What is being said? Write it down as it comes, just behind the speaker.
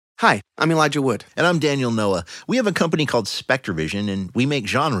Hi, I'm Elijah Wood. And I'm Daniel Noah. We have a company called Spectrovision, and we make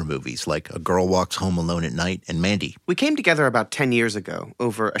genre movies like A Girl Walks Home Alone at Night and Mandy. We came together about 10 years ago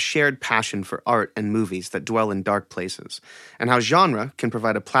over a shared passion for art and movies that dwell in dark places, and how genre can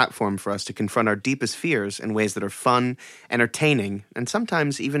provide a platform for us to confront our deepest fears in ways that are fun, entertaining, and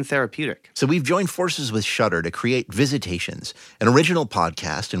sometimes even therapeutic. So we've joined forces with Shudder to create Visitations, an original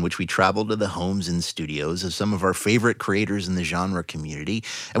podcast in which we travel to the homes and studios of some of our favorite creators in the genre community,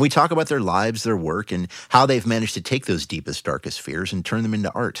 and we talk about their lives, their work, and how they've managed to take those deepest, darkest fears and turn them into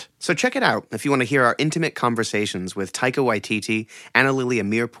art. So check it out if you want to hear our intimate conversations with Taika Waititi, Anna Lilia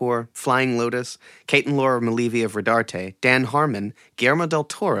Mirpour, Flying Lotus, Kate and Laura Malevi of Rodarte, Dan Harmon, Guillermo del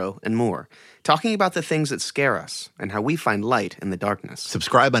Toro, and more, talking about the things that scare us and how we find light in the darkness.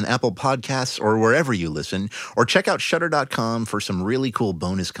 Subscribe on Apple Podcasts or wherever you listen, or check out Shudder.com for some really cool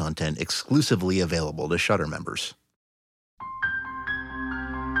bonus content exclusively available to Shudder members.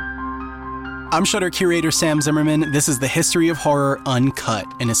 I'm Shudder curator Sam Zimmerman. This is the History of Horror Uncut,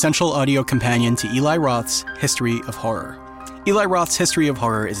 an essential audio companion to Eli Roth's History of Horror. Eli Roth's History of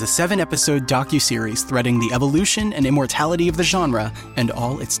Horror is a 7-episode docuseries threading the evolution and immortality of the genre and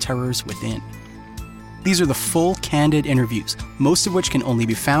all its terrors within. These are the full, candid interviews, most of which can only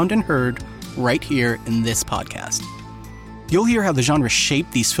be found and heard right here in this podcast. You'll hear how the genre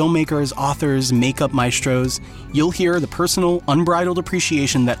shaped these filmmakers, authors, makeup maestros. You'll hear the personal, unbridled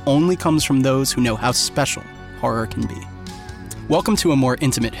appreciation that only comes from those who know how special horror can be. Welcome to a more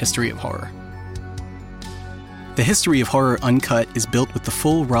intimate history of horror. The History of Horror Uncut is built with the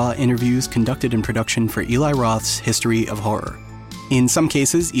full, raw interviews conducted in production for Eli Roth's History of Horror. In some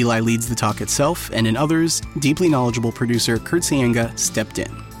cases, Eli leads the talk itself, and in others, deeply knowledgeable producer Kurt Sienga stepped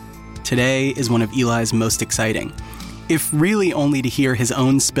in. Today is one of Eli's most exciting, if really only to hear his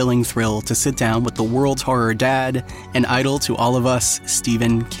own spilling thrill to sit down with the world's horror dad and idol to all of us,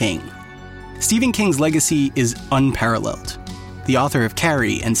 Stephen King. Stephen King's legacy is unparalleled. The author of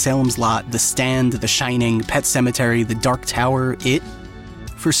Carrie and Salem's Lot, The Stand, The Shining, Pet Sematary, The Dark Tower, It.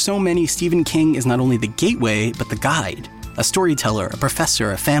 For so many, Stephen King is not only the gateway, but the guide, a storyteller, a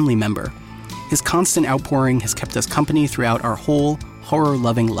professor, a family member. His constant outpouring has kept us company throughout our whole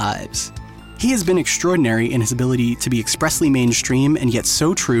horror-loving lives. He has been extraordinary in his ability to be expressly mainstream and yet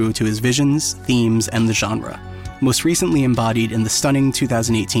so true to his visions, themes, and the genre, most recently embodied in the stunning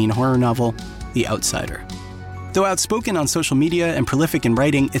 2018 horror novel, The Outsider. Though outspoken on social media and prolific in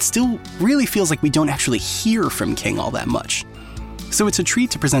writing, it still really feels like we don't actually hear from King all that much. So it's a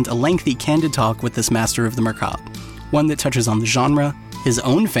treat to present a lengthy, candid talk with this master of the macabre, one that touches on the genre, his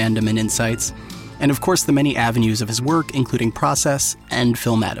own fandom and insights, and of course the many avenues of his work, including process and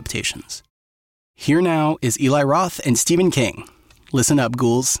film adaptations. Here now is Eli Roth and Stephen King. Listen up,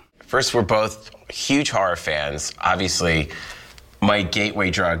 ghouls. First, we're both huge horror fans. Obviously, my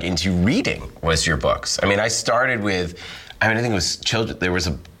gateway drug into reading was your books. I mean, I started with, I think it was children. There was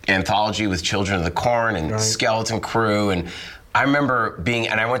an anthology with Children of the Corn and Skeleton Crew, and I remember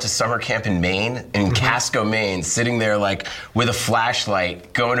and I went to summer camp in Maine, in Casco, Maine, sitting there like with a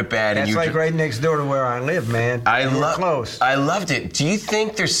flashlight, going to bed. That's like right next door to where I live, man. Close. I loved it. Do you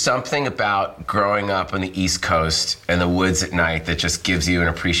think there's something about growing up on the East Coast and the woods at night that just gives you an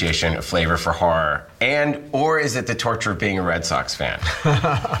appreciation, a flavor for horror? Or is it the torture of being a Red Sox fan?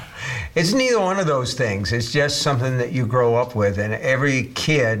 It's neither one of those things. It's just something that you grow up with, and every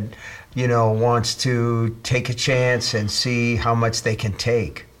kid, wants to take a chance and see how much they can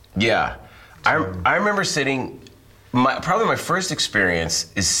take. Yeah. I remember sitting, probably my first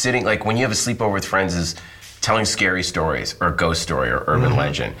experience is sitting, like when you have a sleepover with friends, is telling scary stories or a ghost story or urban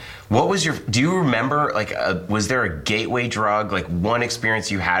legend. Do you remember, was there a gateway drug, like one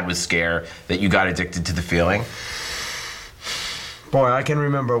experience you had with scare that you got addicted to the feeling? Boy, I can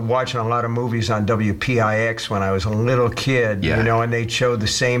remember watching a lot of movies on WPIX when I was a little kid, and they showed the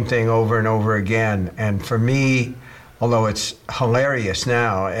same thing over and over again. And for me, although it's hilarious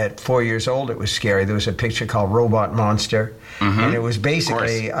now, at 4 years old it was scary. There was a picture called Robot Monster, and it was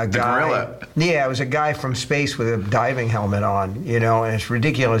basically a guy. Gorilla. Yeah, it was a guy from space with a diving helmet on, and it's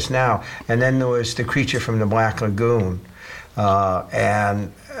ridiculous now. And then there was The Creature from the Black Lagoon.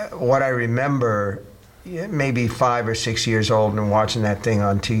 And what I remember, maybe 5 or 6 years old and watching that thing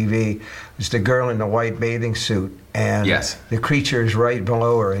on TV, was the girl in the white bathing suit, and the creature is right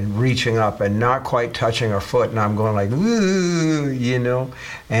below her and reaching up and not quite touching her foot, and I'm going like, ooh,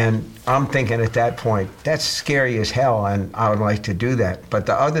 and I'm thinking at that point, that's scary as hell, and I would like to do that. But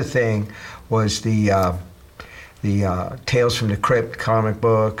the other thing was the Tales from the Crypt comic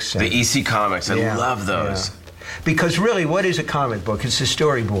books. The EC comics, I love those. Yeah. Because really, what is a comic book? It's a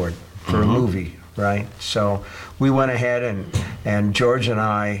storyboard for a movie. right? So we went ahead and George and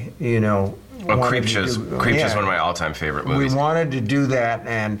I, Creepshow is one of my all-time favorite movies. We wanted to do that,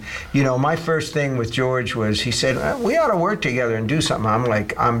 and my first thing with George was he said, we ought to work together and do something. I'm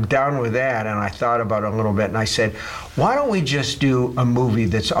like, I'm down with that, and I thought about it a little bit, and I said, why don't we just do a movie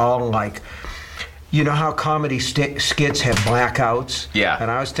that's all like, how comedy skits have blackouts? Yeah.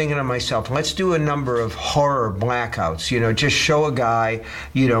 And I was thinking to myself, let's do a number of horror blackouts. Just show a guy,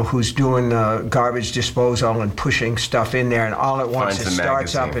 who's doing garbage disposal and pushing stuff in there, and all at once it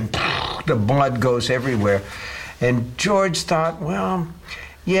starts up and the blood goes everywhere. And George thought, well,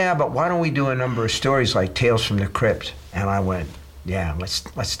 yeah, but why don't we do a number of stories like Tales from the Crypt? And I went, yeah,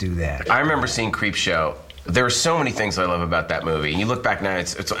 let's do that. I remember seeing Creepshow. There are so many things I love about that movie. And you look back now,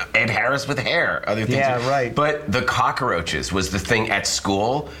 it's Ed Harris with hair. Other things. Yeah, right. But the cockroaches was the thing at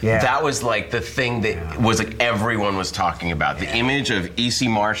school. Yeah. That was like the thing that was like everyone was talking about. The image of E.C.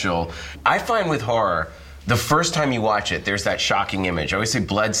 Marshall. I find with horror, the first time you watch it, there's that shocking image. I always say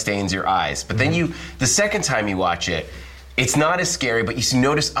blood stains your eyes. But then the second time you watch it, it's not as scary, but you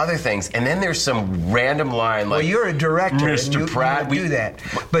notice other things, and then there's some random line like, well, you're a director, Mr. and Pratt, you do that.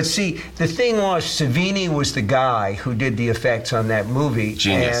 But see, the thing was, Savini was the guy who did the effects on that movie.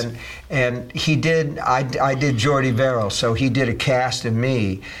 Genius. And he did, I did Jordi Verrill, so he did a cast of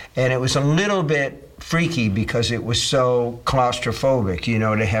me, and it was a little bit freaky because it was so claustrophobic,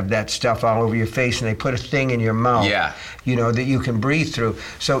 to have that stuff all over your face, and they put a thing in your mouth, that you can breathe through.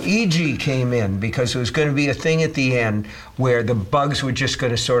 So E.G. came in because there was going to be a thing at the end where the bugs were just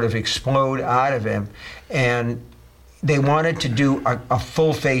going to sort of explode out of him, and they wanted to do a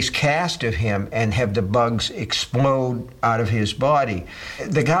full-face cast of him and have the bugs explode out of his body.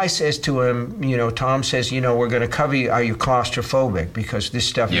 The guy says to him, Tom says, we're going to cover you. Are you claustrophobic? Because this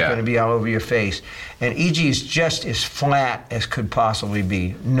stuff is going to be all over your face. And E.G. is just as flat as could possibly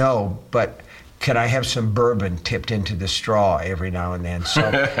be. No, but could I have some bourbon tipped into the straw every now and then?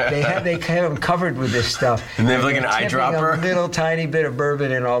 So they have him covered with this stuff. And they have like an eyedropper? A little tiny bit of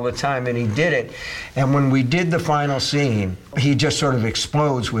bourbon in all the time, and he did it. And when we did the final scene, he just sort of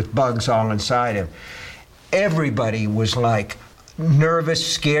explodes with bugs all inside him. Everybody was like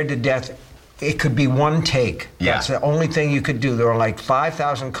nervous, scared to death. It could be one take. Yeah. That's the only thing you could do. There were like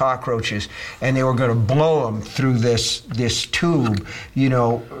 5,000 cockroaches, and they were going to blow them through this tube,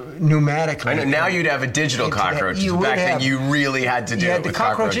 pneumatically. I know. Now you'd have a digital cockroach. Back then, you really had to do it with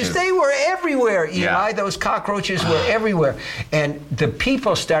cockroaches. They were everywhere, Eli. Yeah. Those cockroaches were everywhere. And the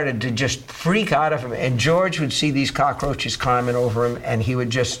people started to just freak out of him. And George would see these cockroaches climbing over him, and he would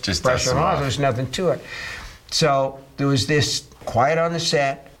just brush them off. There was nothing to it. So there was this quiet on the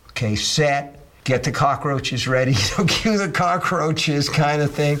set. Okay, set, get the cockroaches ready, cue the cockroaches kind of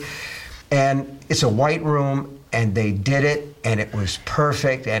thing. And it's a white room, and they did it, and it was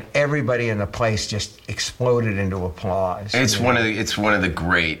perfect, and everybody in the place just exploded into applause. It's one of the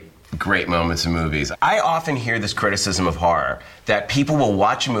great moments in movies. I often hear this criticism of horror, that people will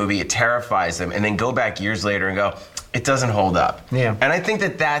watch a movie, it terrifies them, and then go back years later and go, it doesn't hold up. Yeah. And I think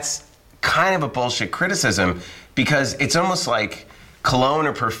that that's kind of a bullshit criticism, because it's almost like cologne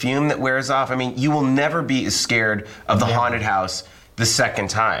or perfume that wears off. I mean, you will never be as scared of the haunted house the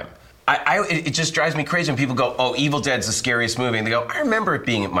second time. It just drives me crazy when people go, oh, Evil Dead's the scariest movie, and they go, I remember it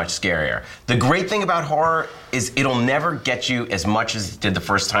being much scarier. The great thing about horror is it'll never get you as much as it did the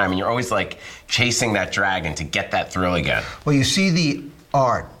first time, and you're always like chasing that dragon to get that thrill again. Well, you see the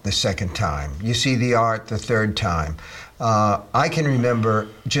art the second time. You see the art the third time. I can remember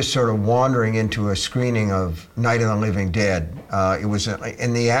just sort of wandering into a screening of Night of the Living Dead. It was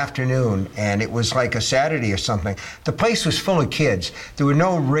in the afternoon, and it was like a Saturday or something. The place was full of kids. There were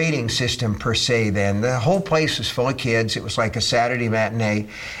no rating system per se then. The whole place was full of kids. It was like a Saturday matinee,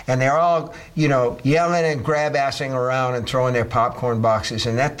 and they're all, yelling and grab-assing around and throwing their popcorn boxes,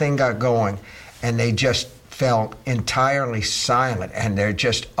 and that thing got going, and they just fell entirely silent, and they're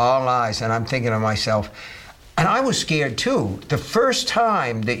just all eyes, and I'm thinking to myself, and I was scared too. The first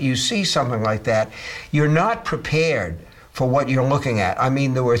time that you see something like that, you're not prepared for what you're looking at. I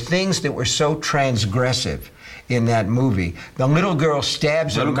mean, there were things that were so transgressive in that movie. The little girl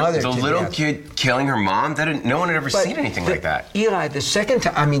stabs her mother to death. The little kid killing her mom? No one had ever seen anything like that. Eli,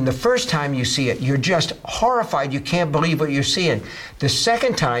 the first time you see it, you're just horrified. You can't believe what you're seeing. The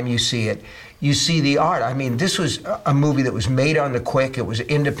second time you see it, you see the art. I mean, this was a movie that was made on the quick. It was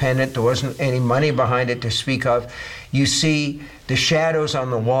independent. There wasn't any money behind it to speak of. You see the shadows on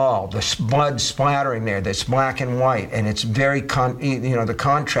the wall, the blood splattering there that's black and white, and it's very, the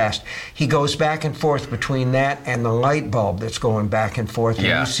contrast. He goes back and forth between that and the light bulb that's going back and forth. And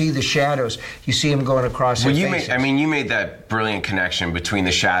you see the shadows. You see him going across their faces. You made that brilliant connection between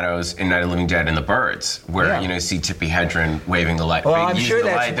the shadows in Night of the Living Dead and the birds, where you see Tippi Hedren waving the light. Well, I'm sure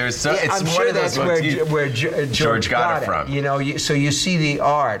that's where George got it from. So you see the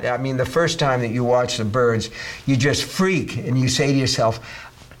art. I mean, the first time that you watch the birds, you just freak and you say to yourself,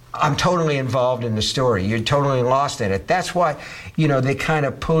 I'm totally involved in the story. You're totally lost in it. That's why, they kind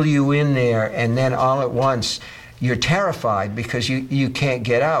of pull you in there, and then all at once you're terrified because you can't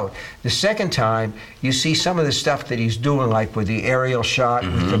get out. The second time, you see some of the stuff that he's doing, like with the aerial shot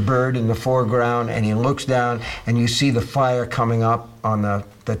with the bird in the foreground, and he looks down and you see the fire coming up on the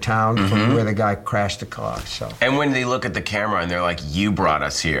town from where the guy crashed the car. So. And when they look at the camera and they're like, you brought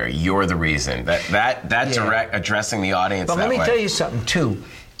us here, you're the reason. That direct addressing the audience But let me tell you something, too.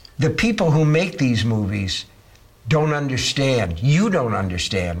 The people who make these movies don't understand. You don't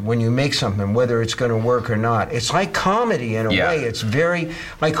understand when you make something, whether it's going to work or not. It's like comedy in a way. It's very,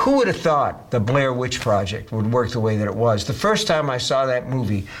 like, who would have thought the Blair Witch Project would work the way that it was? The first time I saw that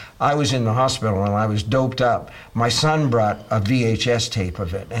movie, I was in the hospital and I was doped up. My son brought a VHS tape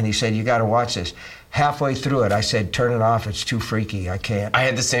of it, and he said, you got to watch this. Halfway through it, I said, turn it off, it's too freaky, I can't. I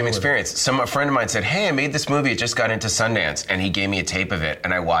had the same experience. A friend of mine said, hey, I made this movie, it just got into Sundance, and he gave me a tape of it,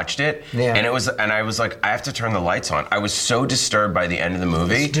 and I watched it, and I was like, I have to turn the lights on. I was so disturbed by the end of the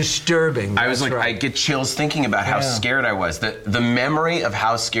movie. It's disturbing. I was like, I get chills thinking about how scared I was. The memory of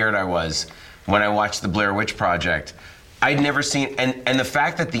how scared I was when I watched the Blair Witch Project, I'd never seen, and the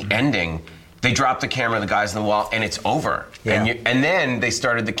fact that the ending, they dropped the camera, the guys on the wall, and it's over. Yeah. And then they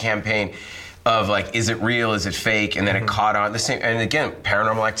started the campaign of like, is it real, is it fake? And then it caught on the same, and again,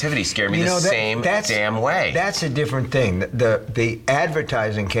 Paranormal Activity scared me the same damn way. That's a different thing. The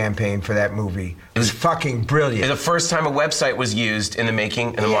advertising campaign for that movie was fucking brilliant. The first time a website was used in the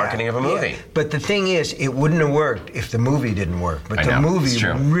making and the marketing of a movie. Yeah. But the thing is, it wouldn't have worked if the movie didn't work. But the movie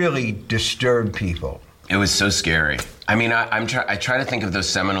really disturbed people. It was so scary. I mean, I try to think of those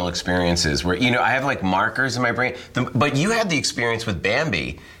seminal experiences where, I have like markers in my brain. But you had the experience with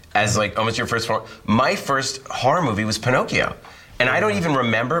Bambi as like almost your first horror. My first horror movie was Pinocchio. And I don't even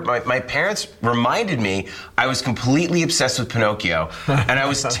remember, my parents reminded me I was completely obsessed with Pinocchio and I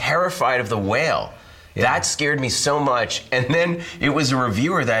was terrified of the whale. Yeah. That scared me so much. And then it was a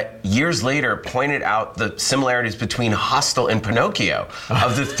reviewer that years later pointed out the similarities between Hostel and Pinocchio.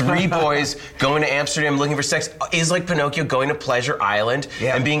 Of the three boys going to Amsterdam looking for sex, is like Pinocchio going to Pleasure Island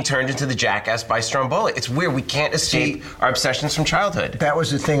and being turned into the jackass by Stromboli. It's weird. We can't escape our obsessions from childhood. That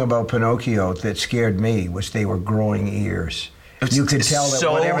was the thing about Pinocchio that scared me, was they were growing ears. You could tell that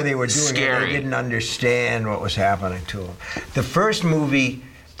whatever they were doing, they didn't understand what was happening to them. The first movie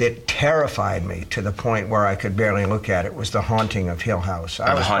that terrified me to the point where I could barely look at it was The Haunting of Hill House. The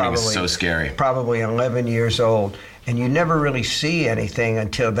Haunting was so scary. Probably 11 years old, and you never really see anything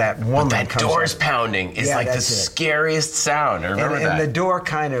until that woman comes. But that door's pounding is like the scariest sound. I remember that. And the door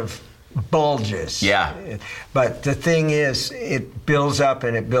kind of bulges. Yeah. But the thing is, it builds up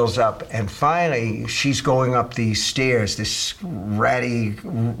and it builds up, and finally she's going up these stairs, this rattly,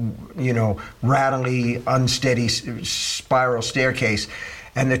 unsteady spiral staircase.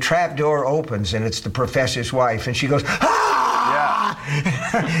 And the trap door opens, and it's the professor's wife, and she goes, ah!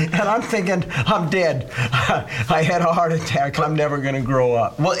 Yeah. And I'm thinking, I'm dead. I had a heart attack. I'm never going to grow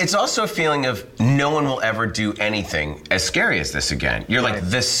up. Well, it's also a feeling of no one will ever do anything as scary as this again. You're like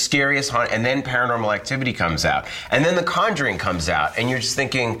the scariest haunt, and then Paranormal Activity comes out, and then The Conjuring comes out, and you're just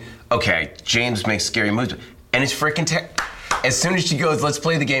thinking, okay, James makes scary movies, and it's freaking as soon as she goes, let's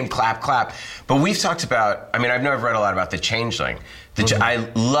play the game, clap, clap. But we've talked about, I've never read a lot about The Changeling. I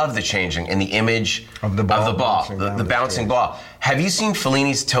love The Changeling and the image of the bouncing ball. Have you seen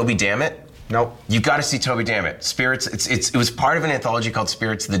Fellini's Toby Dammit? Nope. You've got to see Toby Dammit. Spirits. It was part of an anthology called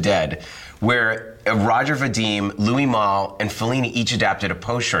Spirits of the Dead, where Roger Vadim, Louis Malle, and Fellini each adapted a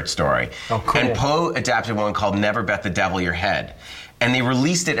Poe short story. Oh, cool. And Poe adapted one called Never Bet the Devil Your Head. And they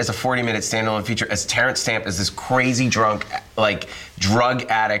released it as a 40-minute standalone feature as Terence Stamp is this crazy drunk, drug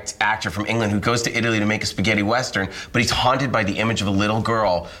addict actor from England who goes to Italy to make a spaghetti western, but he's haunted by the image of a little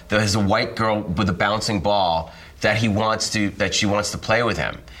girl that is a white girl with a bouncing ball that she wants to play with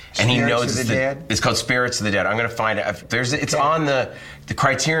him. And he knows Spirits of the Dead? It's called Spirits of the Dead. I'm going to find it. It's on the The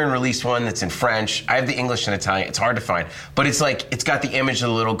Criterion released one that's in French. I have the English and Italian. It's hard to find. But it's like, it's got the image of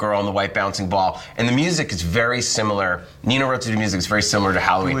the little girl and the white bouncing ball. And the music is very similar. Nino Rota music is very similar to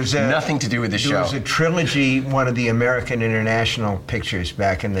Halloween. Nothing to do with the show. There was a trilogy, one of the American International pictures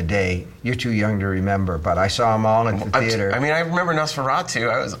back in the day. You're too young to remember, but I saw them all at the theater. I mean, I remember Nosferatu.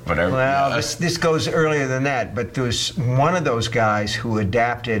 I was, whatever. Well, this goes earlier than that, but there was one of those guys who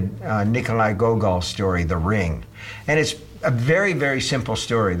adapted Nikolai Gogol's story, The Ring. And it's a very, very simple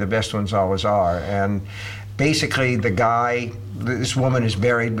story. The best ones always are. And basically, this woman is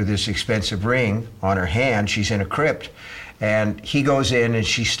buried with this expensive ring on her hand. She's in a crypt. And he goes in, and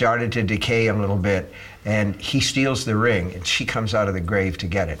she started to decay a little bit. And he steals the ring, and she comes out of the grave to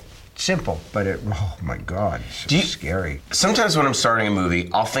get it. Simple, but oh my God, it's scary. Sometimes when I'm starting a movie,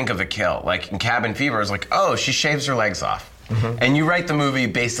 I'll think of a kill. Like in Cabin Fever, I was like, oh, she shaves her legs off. Mm-hmm. And you write the movie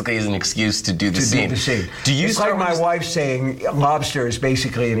basically as an excuse to do the scene. Do you it's like my wife saying lobster is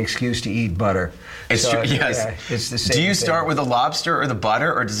basically an excuse to eat butter. It's true, yes. Yeah, it's the same Do you thing. start with the lobster or the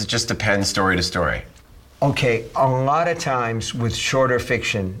butter, or does it just depend story to story? Okay, a lot of times with shorter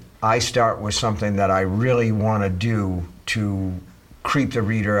fiction, I start with something that I really want to do to creep the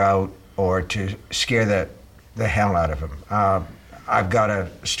reader out or to scare the hell out of him. I've got a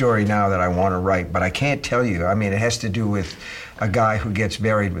story now that I want to write, but I can't tell you. I mean, it has to do with a guy who gets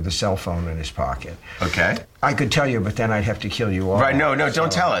buried with a cell phone in his pocket. Okay. I could tell you, but then I'd have to kill you all. Right, no,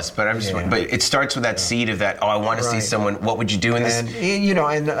 don't tell us. But but it starts with that seed of that, I want to see someone, what would you do in this?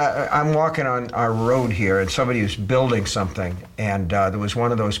 And, I'm walking on our road here, and somebody was building something, and there was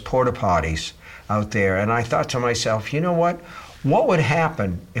one of those porta potties out there, and I thought to myself, you know what? What would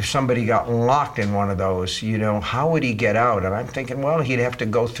happen if somebody got locked in one of those? How would he get out? And I'm thinking, well, he'd have to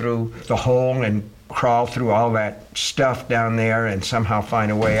go through the hole and crawl through all that stuff down there and somehow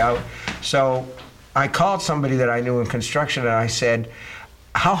find a way out. So I called somebody that I knew in construction, and I said,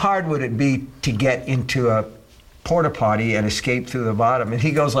 how hard would it be to get into a porta potty and escape through the bottom? And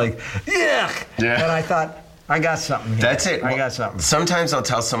he goes like, yuck! Yeah. And I thought, I got something here. That's it. I got something. Sometimes I'll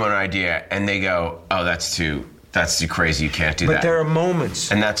tell someone an idea, and they go, oh, that's too crazy, you can't do that. But there are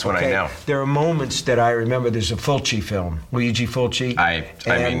moments. And that's what I know. There are moments that I remember. There's a Fulci film, Luigi Fulci. I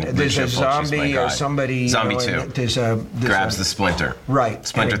mean, there's Lucio a zombie or somebody. Zombie 2. There's grabs the splinter. Right.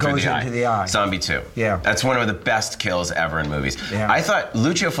 Splinter and it goes into the eye. Zombie 2. Yeah. That's one of the best kills ever in movies. Yeah. I thought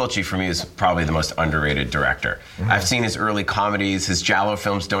Lucio Fulci, for me, is probably the most underrated director. Mm-hmm. I've seen his early comedies, his Giallo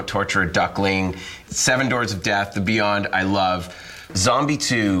films, Don't Torture a Duckling, Seven Doors of Death, The Beyond, I love. Zombie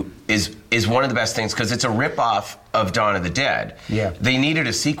 2 is one of the best things because it's a ripoff of Dawn of the Dead. Yeah. They needed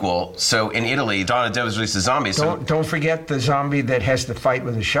a sequel, so in Italy, Dawn of the Dead was released as zombies. Don't forget the zombie that has the fight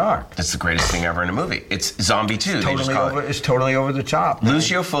with a shark. That's the greatest thing ever in a movie. It's Zombie 2. It's totally over the top. Right?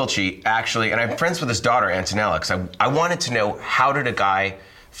 Lucio Fulci, actually, and I'm friends with his daughter, Antonella, because I wanted to know, how did a guy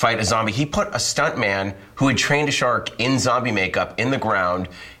fight a zombie? He put a stuntman who had trained a shark in zombie makeup in the ground,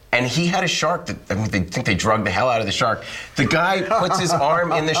 and he had a shark that, I mean, they think they drugged the hell out of the shark. The guy puts his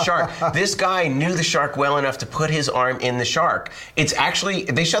arm in the shark. This guy knew the shark well enough to put his arm in the shark. It's actually,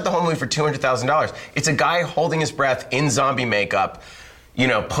 they shot the whole movie for $200,000. It's a guy holding his breath in zombie makeup,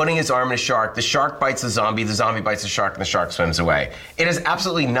 putting his arm in a shark. The shark bites the zombie bites the shark, and the shark swims away. It has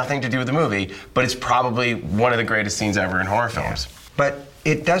absolutely nothing to do with the movie, but it's probably one of the greatest scenes ever in horror films. But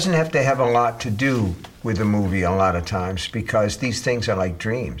it doesn't have to have a lot to do with the movie a lot of times, because these things are like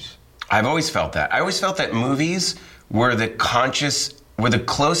dreams. I've always felt that. I always felt that movies were the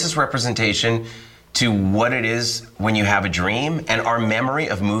closest representation to what it is when you have a dream, and our memory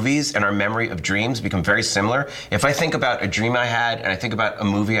of movies and our memory of dreams become very similar. If I think about a dream I had and I think about a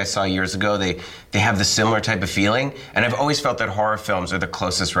movie I saw years ago, they have the similar type of feeling, and I've always felt that horror films are the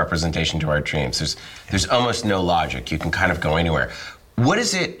closest representation to our dreams. There's almost no logic. You can kind of go anywhere. What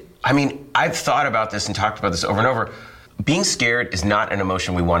is it? I mean, I've thought about this and talked about this over and over. Being scared is not an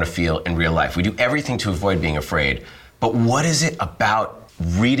emotion we want to feel in real life. We do everything to avoid being afraid. But what is it about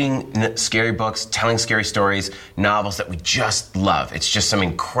reading scary books, telling scary stories, novels that we just love? It's just some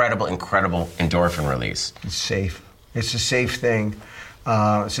incredible, incredible endorphin release. It's safe. It's a safe thing.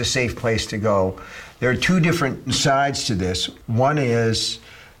 It's a safe place to go. There are two different sides to this. One is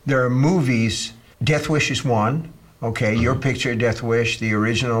there are movies. Death Wish is one. Okay, your picture, Death Wish, the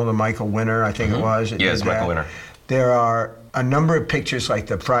original, the Michael Winner, I think it was. Yes, Michael Winner. There are a number of pictures like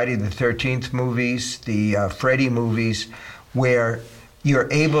the Friday the 13th movies, the Freddy movies, where you're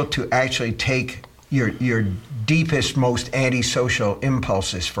able to actually take your deepest, most antisocial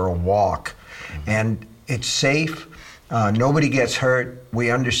impulses for a walk. And it's safe. Nobody gets hurt.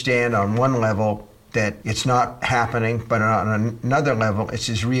 We understand on one level that it's not happening, but on another level, it's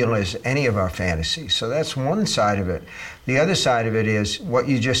as real as any of our fantasies. So that's one side of it. The other side of it is what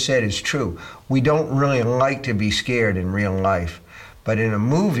you just said is true. We don't really like to be scared in real life, but in a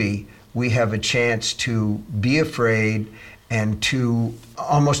movie, we have a chance to be afraid and to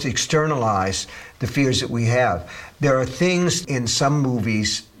almost externalize the fears that we have. There are things in some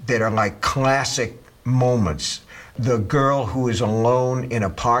movies that are like classic moments. The girl who is alone in a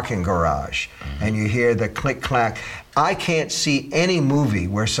parking garage, and you hear the click-clack. I can't see any movie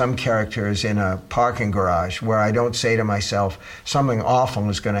where some character is in a parking garage where I don't say to myself, something awful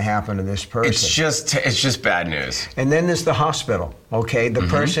is going to happen to this person. It's just bad news. And then there's the hospital, okay? The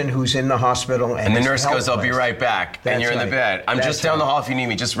person who's in the hospital and the nurse goes, "I'll be right back," and you're in the bed. "I'm just down the hall if you need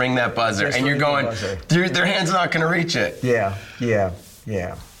me. Just ring that buzzer." And you're going, their hand's not going to reach it. Yeah.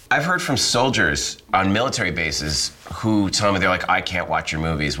 I've heard from soldiers on military bases who tell me, they're like, "I can't watch your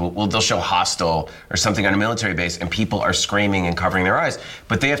movies." Well, they'll show Hostel or something on a military base, and people are screaming and covering their eyes,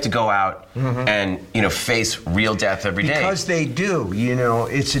 but they have to go out and face real death every day. Because they do,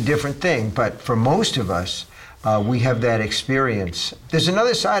 it's a different thing. But for most of us, we have that experience. There's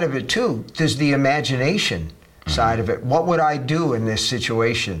another side of it too. There's the imagination side of it. What would I do in this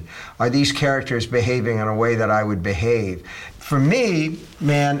situation? Are these characters behaving in a way that I would behave? For me,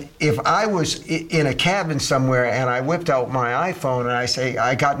 man, if I was in a cabin somewhere and I whipped out my iPhone and I say,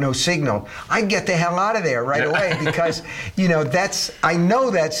 I got no signal, I'd get the hell out of there right away because, I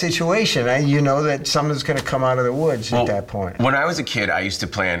know that situation. You know that someone's going to come out of the woods at that point. When I was a kid, I used to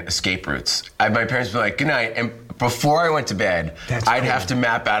plan escape routes. My parents would be like, "Good night." And before I went to bed, I'd have to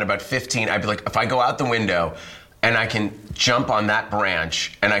map out about 15. I'd be like, if I go out the window and I can jump on that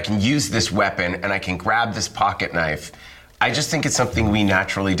branch and I can use this weapon and I can grab this pocket knife, I just think it's something we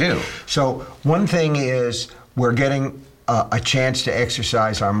naturally do. So one thing is we're getting a chance to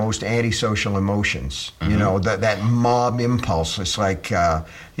exercise our most antisocial emotions. That mob impulse. It's like,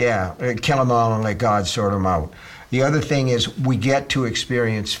 kill them all and let God sort them out. The other thing is we get to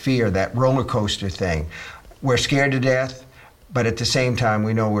experience fear, that roller coaster thing. We're scared to death, but at the same time,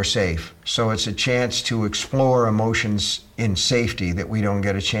 we know we're safe. So it's a chance to explore emotions in safety that we don't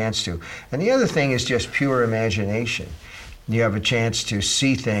get a chance to. And the other thing is just pure imagination. You have a chance to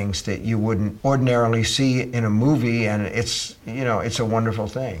see things that you wouldn't ordinarily see in a movie, and it's a wonderful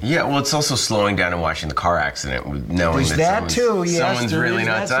thing. Yeah, well, it's also slowing down and watching the car accident, knowing that someone's really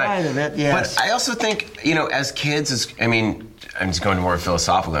not dying. Side of it, yes. But I also think, as kids, I'm just going more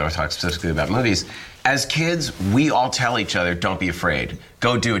philosophical than I talk specifically about movies. As kids, we all tell each other, "Don't be afraid.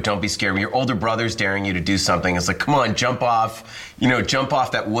 Go do it. Don't be scared." When your older brother's daring you to do something, it's like, "Come on, jump off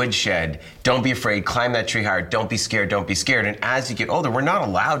that woodshed. Don't be afraid. Climb that tree higher. Don't be scared. Don't be scared." And as you get older, we're not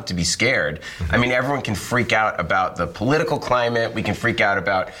allowed to be scared. Everyone can freak out about the political climate. We can freak out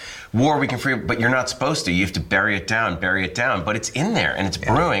about war. But you're not supposed to. You have to bury it down. But it's in there and it's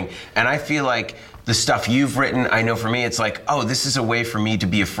brewing. And I feel like the stuff you've written, I know for me, it's like, oh, this is a way for me to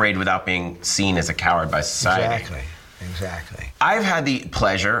be afraid without being seen as a coward by society. Exactly. I've had the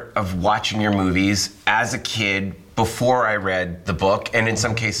pleasure of watching your movies as a kid before I read the book, and in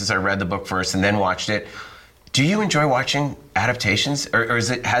some cases I read the book first and then watched it. Do you enjoy watching adaptations, or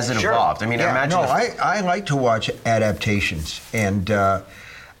has it evolved? I like to watch adaptations, and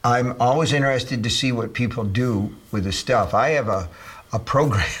I'm always interested to see what people do with the stuff. I have a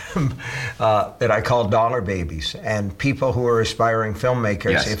program that I call Dollar Babies, and people who are aspiring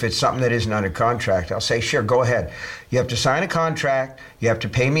filmmakers, if it's something that isn't under contract, I'll say, sure, go ahead. You have to sign a contract, you have to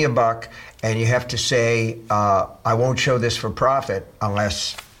pay me $1, and you have to say, I won't show this for profit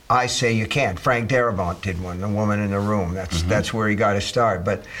unless I say you can. Frank Darabont did one, The Woman in the Room. That's where he got his start.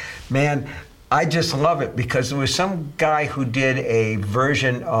 But man, I just love it because there was some guy who did a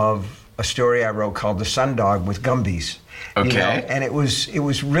version of a story I wrote called The Sundog with Gumbies. Okay. And it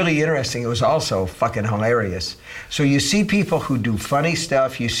was really interesting. It was also fucking hilarious. So you see people who do funny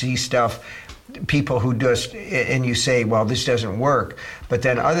stuff, you see people who just, and you say, well, this doesn't work. But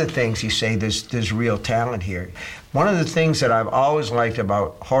then other things you say, there's real talent here. One of the things that I've always liked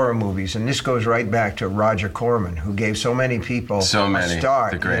about horror movies, and this goes right back to Roger Corman, who gave so many people a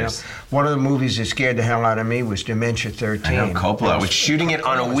start. The greatest. One of the movies that scared the hell out of me was Dementia 13. I know, Coppola was shooting it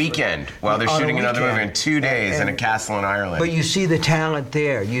on a weekend while they're shooting another movie in 2 days in a castle in Ireland. But you see the talent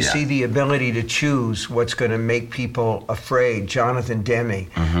there. You see the ability to choose what's going to make people afraid. Jonathan Demme,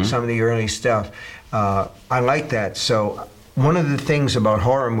 some of the early stuff. I like that. So one of the things about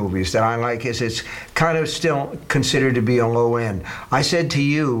horror movies that I like is it's kind of still considered to be a low end. I said to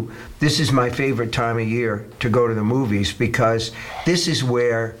you, this is my favorite time of year to go to the movies because this is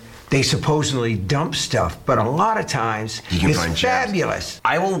where they supposedly dump stuff, but a lot of times You can it's find gems. fabulous.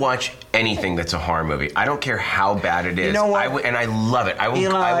 I will watch anything that's a horror movie. I don't care how bad it is. You know what? And I love it.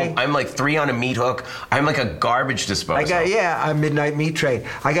 Eli, I'm like 3 on a meat hook. I'm like a garbage disposal. A Midnight Meat Train.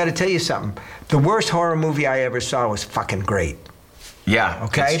 I got to tell you something. The worst horror movie I ever saw was fucking great. Yeah,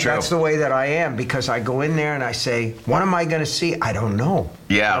 Okay, it's true. that's the way that I am, because I go in there and I say, "What am I going to see? I don't know."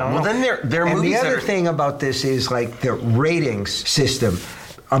 Yeah, I don't well, know. then there are and movies the that other are- thing about this is like the ratings system.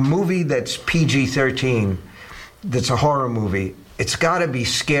 A movie that's PG-13, that's a horror movie, it's got to be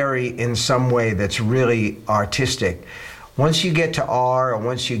scary in some way that's really artistic. Once you get to R or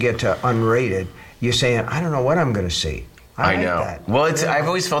once you get to unrated, you're saying, "I don't know what I'm going to see." I like know. that. Well, I've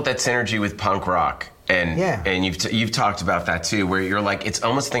always felt that synergy with punk rock. And you've talked about that too, where you're like, it's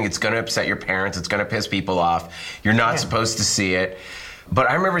almost think it's going to upset your parents, it's going to piss people off. You're not supposed to see it. But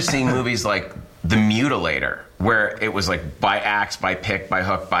I remember seeing movies like The Mutilator, where it was like by axe, by pick, by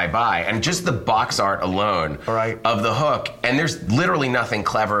hook, by and just the box art alone of the hook. And there's literally nothing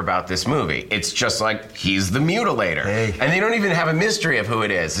clever about this movie. It's just like, he's the mutilator. Hey. And they don't even have a mystery of who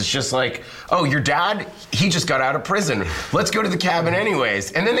it is. It's just like, oh, your dad, he just got out of prison. Let's go to the cabin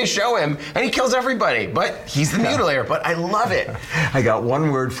anyways. And then they show him, and he kills everybody. But he's the mutilator. But I love it. I got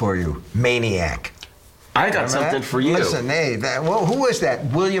one word for you: maniac. I got Remember something that? for you. Listen, hey, who was that?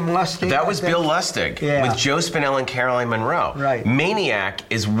 William Lustig? That I was think? Bill Lustig Yeah. with Joe Spinell and Caroline Munro. Right. Maniac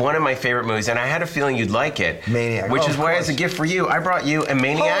is one of my favorite movies, and I had a feeling you'd like it. Maniac. Which Oh, is of why, course. as a gift for you, I brought you a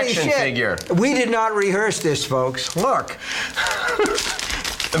Maniac Holy shit. figure. We did not rehearse this, folks. Look.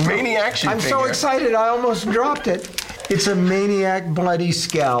 A Maniac figure. I'm so excited I almost dropped it. It's a Maniac bloody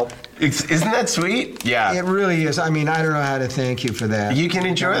scalp. Isn't that sweet? Yeah. It really is. I mean, I don't know how to thank you for that. You can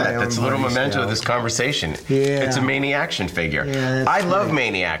enjoy that. That's a little bloody memento scalp. of this conversation. Yeah. It's a Maniac figure. Yeah, that's I love great.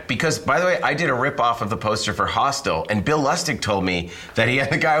 Maniac because, by the way, I did a rip-off of the poster for Hostel, and Bill Lustig told me that he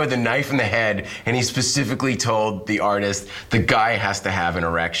had the guy with a knife in the head, and he specifically told the artist the guy has to have an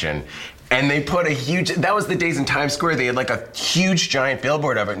erection. And they put a huge, that was the days in Times Square, they had like a huge giant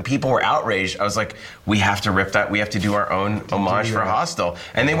billboard of it, and people were outraged. I was like, we have to rip that, we have to do our own homage for Hostel.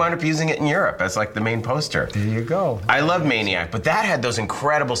 And they wound up using it in Europe as like the main poster. There you go. I love Maniac, but that had those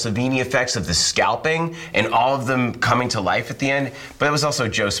incredible Savini effects of the scalping and all of them coming to life at the end. But it was also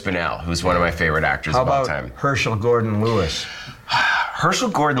Joe Spinell, who's one of my favorite actors How of all about time. Herschel Gordon Lewis? Herschel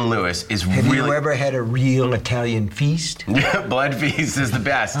Gordon Lewis is Have really... you ever had a real Italian feast? Blood Feast is the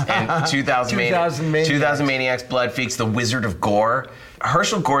best. And 2000 Maniacs, Blood Feast, The Wizard of Gore.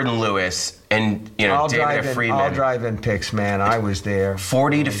 Herschel Gordon Lewis and David F. Friedman. All drive-in picks, man. I was there.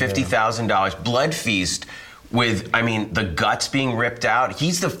 $40,000 to $50,000. Blood Feast with, the guts being ripped out.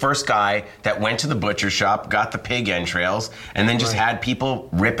 He's the first guy that went to the butcher shop, got the pig entrails, and then just had people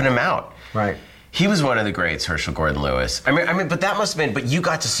ripping them out. Right. He was one of the greats, Herschel Gordon Lewis. But that must have been, but you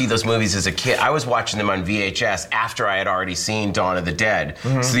got to see those movies as a kid. I was watching them on VHS after I had already seen Dawn of the Dead.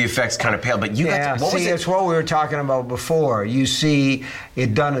 So the effects kind of pale, but you got to, it's what we were talking about before. You see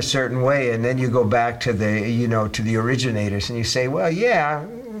it done a certain way, and then you go back to the, to the originators, and you say, well, yeah,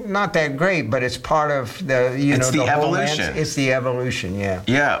 not that great, but it's part of the, it's the whole evolution. It's the evolution, yeah.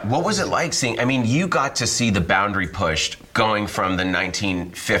 Yeah. What was it like seeing? You got to see the boundary pushed, going from the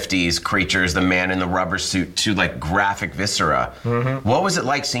 1950s creatures, the man in the rubber suit, to like graphic viscera. What was it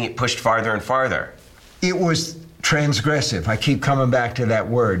like seeing it pushed farther and farther? It was transgressive. I keep coming back to that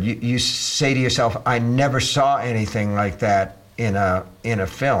word. You say to yourself, I never saw anything like that in a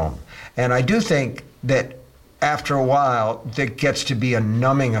film, and I do think that after a while, there gets to be a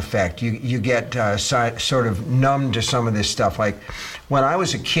numbing effect. You get sort of numb to some of this stuff. Like when I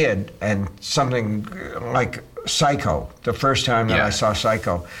was a kid, and something like Psycho, the first time that I saw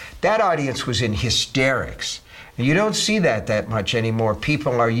Psycho, that audience was in hysterics. And you don't see that much anymore.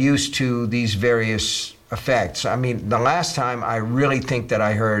 People are used to these various effects. The last time I really think that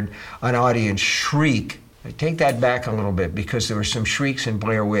I heard an audience shriek, I take that back a little bit, because there were some shrieks in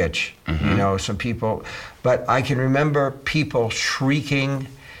Blair Witch, some people, but I can remember people shrieking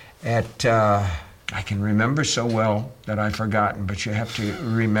at, I can remember so well that I've forgotten, but you have to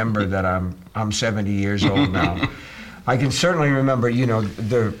remember that I'm 70 years old now. I can certainly remember,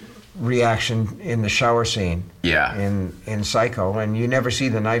 the reaction in the shower scene in Psycho, and you never see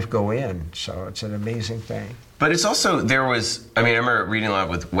the knife go in, so it's an amazing thing. But it's also, I remember reading a lot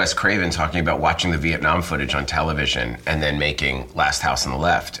with Wes Craven talking about watching the Vietnam footage on television and then making Last House on the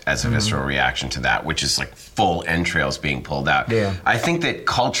Left as a visceral reaction to that, which is like full entrails being pulled out. Yeah. I think that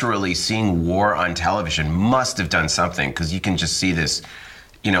culturally seeing war on television must have done something, because you can just see this,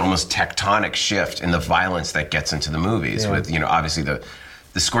 almost tectonic shift in the violence that gets into the movies with, obviously the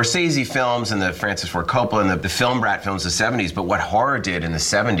the Scorsese films and the Francis Ford Coppola and the film brat films of the 70s, but what horror did in the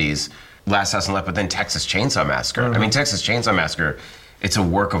 70s, Last House on the Left, but then Texas Chainsaw Massacre. I mean, Texas Chainsaw Massacre, it's a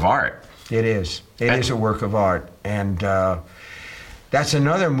work of art. It is. It is a work of art. And that's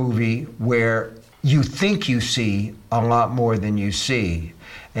another movie where you think you see a lot more than you see.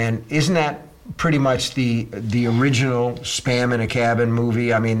 And isn't that pretty much the original Spam in a Cabin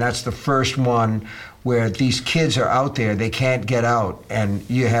movie? I mean, that's the first one where these kids are out there, they can't get out, and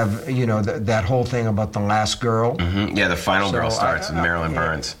you have, that whole thing about the last girl. Mm-hmm. Yeah, the final girl starts with Marilyn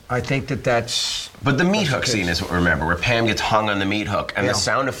Burns. I think that's... But the meat hook scene is what we remember, where Pam gets hung on the meat hook, and the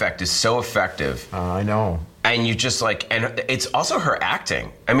sound effect is so effective. I know. And you just and it's also her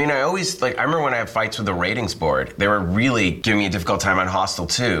acting. I mean, I remember when I had fights with the ratings board, they were really giving me a difficult time on Hostel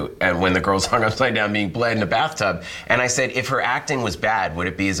 2, and when the girl's hung upside down being bled in a bathtub. And I said, if her acting was bad, would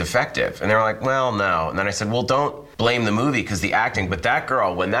it be as effective? And they were like, well, no. And then I said, well, don't blame the movie because the acting, but that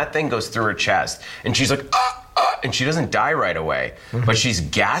girl, when that thing goes through her chest, and she's like, and she doesn't die right away, but she's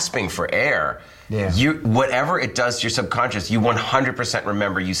gasping for air. Yeah. Whatever it does to your subconscious, you 100%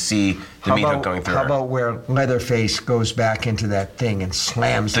 remember you see the meat hook going through her. How about where Leatherface goes back into that thing and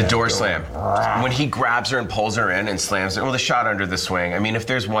slams the door slam? When he grabs her and pulls her in and slams her. Well, the shot under the swing. I mean, if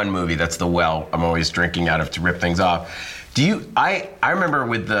there's one movie that's the well I'm always drinking out of to rip things off. I remember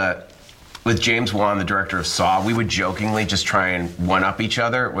with James Wan, the director of Saw, we would jokingly just try and one-up each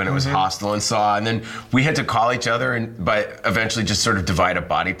other when it was Hostel and Saw, and then we had to call each other and eventually just sort of divide up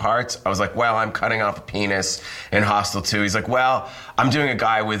body parts. I was like, well, I'm cutting off a penis in Hostel 2. He's like, well, I'm doing a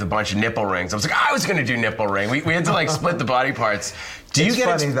guy with a bunch of nipple rings. I was like, I was going to do nipple ring. We had to split the body parts. It's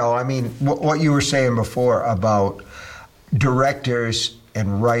funny though, I mean, what you were saying before about directors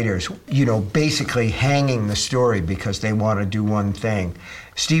and writers, basically hanging the story because they want to do one thing.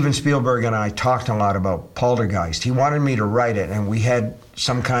 Steven Spielberg and I talked a lot about Poltergeist. He wanted me to write it, and we had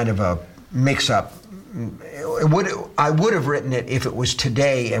some kind of a mix-up. I would have written it if it was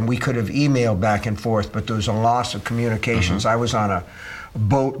today, and we could have emailed back and forth, but there was a loss of communications. I was on a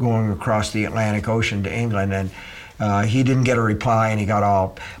boat going across the Atlantic Ocean to England, and he didn't get a reply, and he got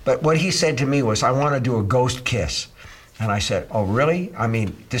all... But what he said to me was, I want to do a ghost kiss. And I said, oh, really? I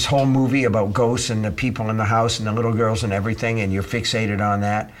mean, this whole movie about ghosts and the people in the house and the little girls and everything, and you're fixated on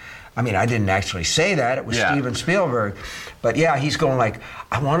that? I mean, I didn't actually say that. It was Steven Spielberg. But yeah, he's going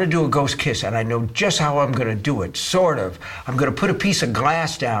I want to do a ghost kiss, and I know just how I'm going to do it, sort of. I'm going to put a piece of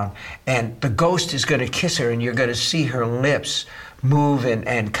glass down, and the ghost is going to kiss her, and you're going to see her lips move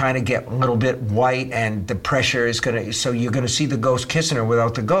and kind of get a little bit white, and the pressure is going to... So you're going to see the ghost kissing her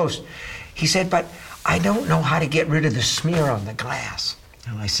without the ghost. He said, but... I don't know how to get rid of the smear on the glass.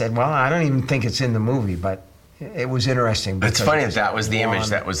 And I said, well, I don't even think it's in the movie, but it was interesting. It's funny that was the image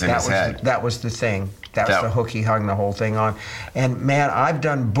that was in his head. That was the thing. That was the hook he hung the whole thing on. And man, I've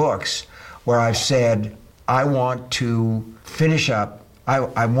done books where I've said, I want to finish up,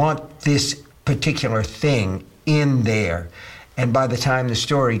 I want this particular thing in there. And by the time the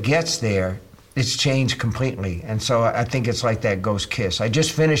story gets there, it's changed completely. And so I think it's like that ghost kiss. I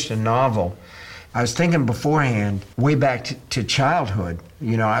just finished a novel. I was thinking beforehand, way back to childhood,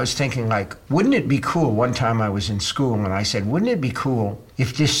 I was thinking wouldn't it be cool? One time I was in school and I said, wouldn't it be cool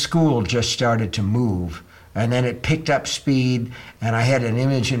if this school just started to move? And then it picked up speed, and I had an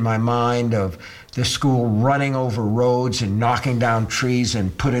image in my mind of the school running over roads and knocking down trees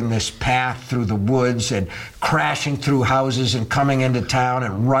and putting this path through the woods and crashing through houses and coming into town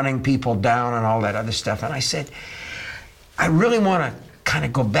and running people down and all that other stuff. And I said, I really want to kind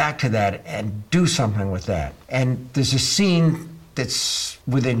of go back to that and do something with that. And there's a scene that's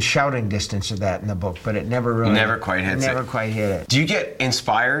within shouting distance of that in the book, but it never quite hit it. Do you get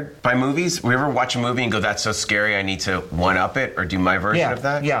inspired by movies? We ever watch a movie and go, that's so scary, I need to one-up it, or do my version of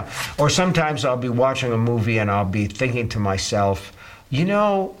that? Yeah. Or sometimes I'll be watching a movie and I'll be thinking to myself,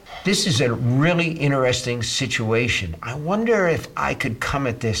 this is a really interesting situation. I wonder if I could come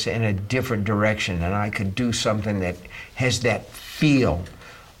at this in a different direction and I could do something that has that feel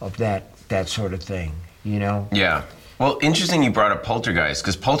of that sort of thing, Yeah. Well, interesting you brought up Poltergeist,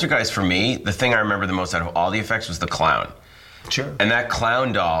 because Poltergeist, for me, the thing I remember the most out of all the effects was the clown. Sure. And that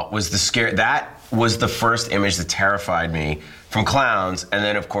clown doll was that was the first image that terrified me from clowns. And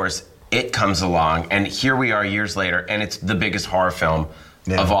then, of course, It comes along, and here we are years later, and it's the biggest horror film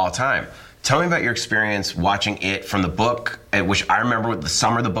of all time. Tell me about your experience watching it from the book, which I remember the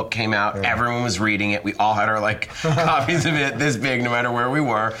summer the book came out, everyone was reading it. We all had our copies of it this big, no matter where we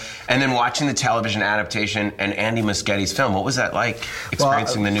were. And then watching the television adaptation and Andy Muschietti's film. What was that like,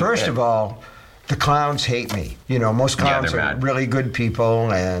 experiencing the new First It? of all, the clowns hate me. You know, most clowns they're are mad. really good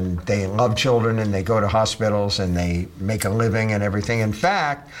people, and they love children, and they go to hospitals, and they make a living and everything. In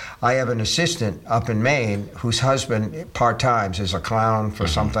fact, I have an assistant up in Maine whose husband part-times is a clown for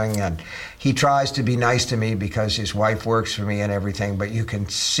something, and he tries to be nice to me because his wife works for me and everything, but you can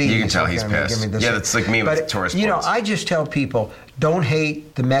see... You can tell he's pissed. Yeah, that's like me with tourist You know, boards. I just tell people, don't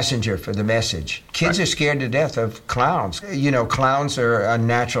hate the messenger for the message. Kids are scared to death of clowns. You know, clowns are a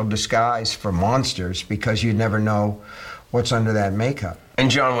natural disguise for monsters because you never know what's under that makeup. And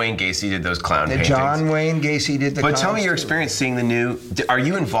John Wayne Gacy did those clown paintings. John Wayne Gacy did the But tell clowns me your too. experience seeing the new... Are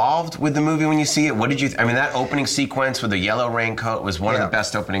you involved with the movie when you see it? What did you... I mean, that opening sequence with the yellow raincoat was one of the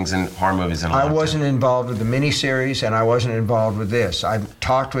best openings in horror movies in a long I time. wasn't involved with the miniseries, and I wasn't involved with this. I've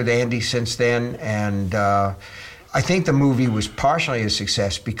talked with Andy since then, and I think the movie was partially a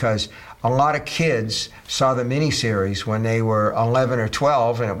success because a lot of kids saw the miniseries when they were 11 or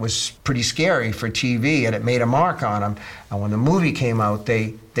 12, and it was pretty scary for TV, and it made a mark on them. And when the movie came out,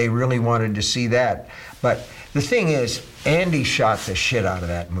 they really wanted to see that. But the thing is, Andy shot the shit out of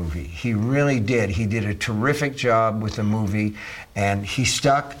that movie. He really did. He did a terrific job with the movie, and he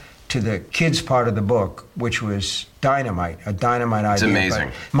stuck to the kids' part of the book, which was dynamite, a dynamite idea. It's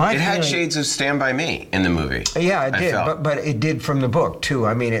amazing. But It had shades of Stand By Me in the movie. Yeah, it I did, felt. but it did from the book, too.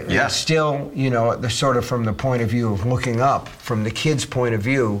 I mean, it's still, you know, the sort of from the point of view of looking up, from the kids' point of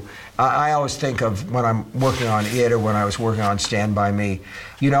view. I always think of when I'm working on it or when I was working on Stand By Me.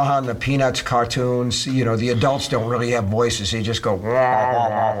 You know how in the Peanuts cartoons, you know, the adults don't really have voices. They just go, wah, wah,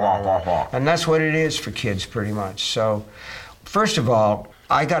 wah, wah, wah, wah. And that's what it is for kids, pretty much. So, first of all,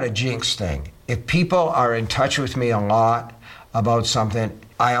 I got a jinx thing. If people are in touch with me a lot about something,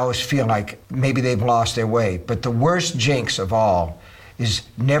 I always feel like maybe they've lost their way. But the worst jinx of all is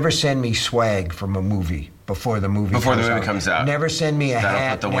never send me swag from a movie before the movie comes out. Never send me a That'll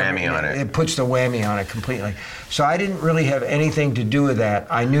hat. put the whammy on it. It puts the whammy on it completely. So I didn't really have anything to do with that.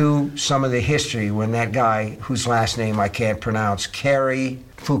 I knew some of the history when that guy, whose last name I can't pronounce, Cary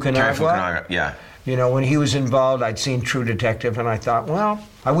Fukunaga. Yeah. You know, when he was involved, I'd seen True Detective, and I thought, well,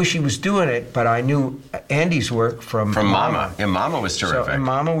 I wish he was doing it, but I knew Andy's work from Mama. Yeah, Mama was terrific. And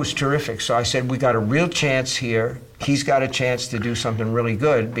Mama was terrific. So I said, we got a real chance here. He's got a chance to do something really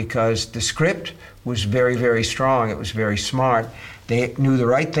good because the script was very, very strong. It was very smart. They knew the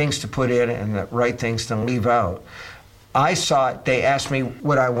right things to put in and the right things to leave out. I saw it. They asked me,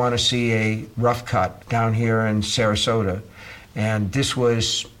 would I want to see a rough cut down here in Sarasota? And this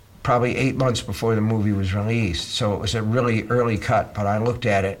was probably 8 months before the movie was released. So it was a really early cut, but I looked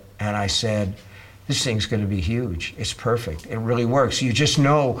at it and I said, this thing's going to be huge. It's perfect. It really works. You just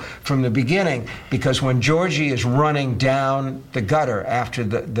know from the beginning, because when Georgie is running down the gutter after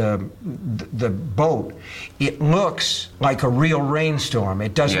the boat, it looks like a real rainstorm.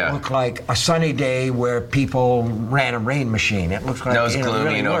 It doesn't look like a sunny day where people ran a rain machine. It looks like no, it's gloomy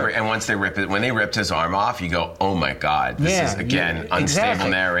really and over. worked. And once they rip it, when they ripped his arm off, you go, "Oh my God, this is again unstable exactly.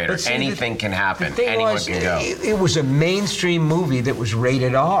 narrator. But see, Anything can happen. The thing Anyone was, can go." It was a mainstream movie that was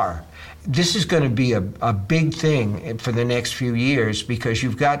rated R. This is going to be a big thing for the next few years because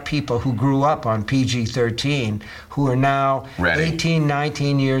you've got people who grew up on PG-13 who are now ready. 18,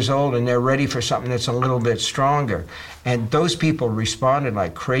 19 years old, and they're ready for something that's a little bit stronger. And those people responded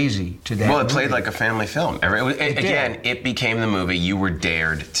like crazy to that Well, it movie. played like a family film. It became the movie you were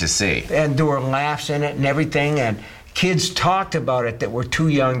dared to see. And there were laughs in it and everything, and kids talked about it that were too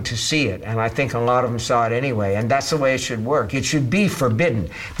young to see it, and I think a lot of them saw it anyway, and that's the way it should work. It should be forbidden.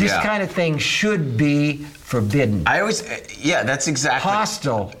 This kind of thing should be forbidden. That's exactly.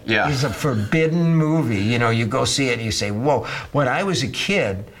 Hostel is a forbidden movie. You know, you go see it and you say, whoa. When I was a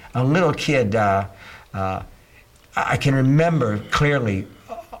kid, a little kid, I can remember clearly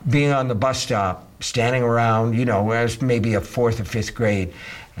being on the bus stop, standing around, you know, I was maybe a 4th or 5th grade,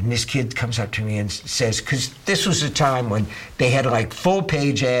 and this kid comes up to me and says, because this was a time when they had like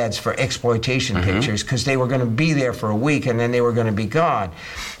full-page ads for exploitation pictures because they were going to be there for a week and then they were going to be gone.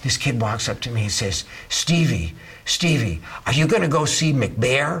 This kid walks up to me and says, Stevie, are you going to go see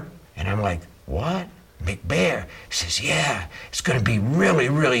McBear? And I'm like, what? McBear? He says, yeah, it's going to be really,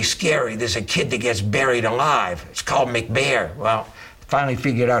 really scary. There's a kid that gets buried alive. It's called McBear. Well, finally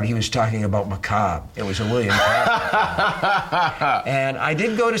figured out he was talking about Macabre. It was a William Castle. And I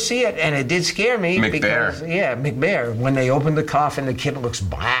did go to see it, and it did scare me. McBear. Because, McBear. When they opened the coffin, the kid looks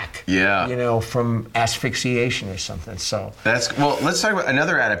black. Yeah. You know, from asphyxiation or something. So Let's talk about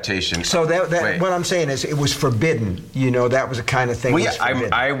another adaptation. So what I'm saying is it was forbidden. You know, that was the kind of thing. Well, was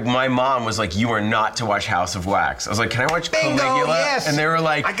forbidden. my mom was like, "You are not to watch House of Wax." I was like, "Can I watch Bingo, Caligula?" yes. And they were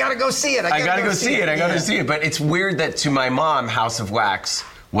like, I gotta go see it. I gotta go see it. But it's weird that to my mom, House of Wax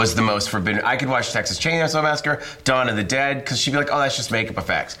was the most forbidden. I could watch Texas Chainsaw Massacre, Dawn of the Dead, because she'd be like, oh, that's just makeup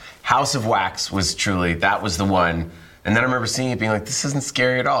effects. House of Wax was truly, that was the one. And then I remember seeing it being like, this isn't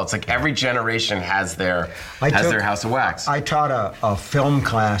scary at all. It's like every generation has their House of Wax. I taught a film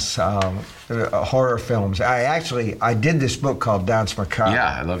class, horror films. I did this book called Danse Macabre.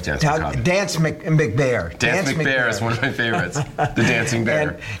 Yeah, I love Danse Macabre. Dance McBear. Dance McBear is one of my favorites. The Dancing Bear.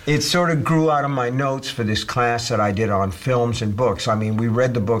 And it sort of grew out of my notes for this class that I did on films and books. I mean, we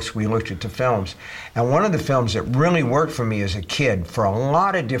read the books, we looked at the films. And one of the films that really worked for me as a kid, for a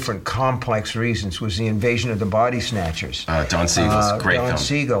lot of different complex reasons, was The Invasion of the Body Snatchers. Don Siegel's great film. Don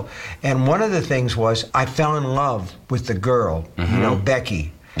Siegel. And one of the things was I fell in love with the girl,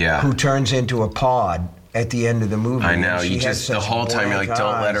 Becky, who turns into a pod at the end of the movie. I know. You just, the whole time you're like,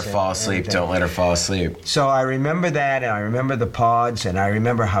 don't let her fall asleep, don't let her fall asleep. So I remember that, and I remember the pods, and I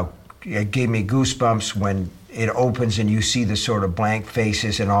remember how it gave me goosebumps when it opens and you see the sort of blank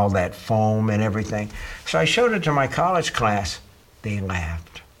faces and all that foam and everything. So I showed it to my college class. They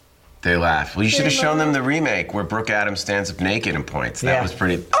laughed. They laughed. Well, you should have shown them the remake where Brooke Adams stands up naked and points. That was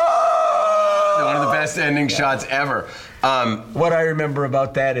pretty... one of the best ending shots ever. What I remember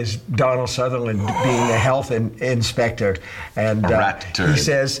about that is Donald Sutherland being a health inspector, and he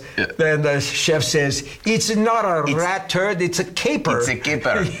says, then the chef says, it's not a rat turd, it's a caper. It's a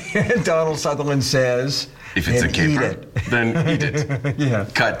caper. And Donald Sutherland says, if it's a caper, then eat it. Yeah.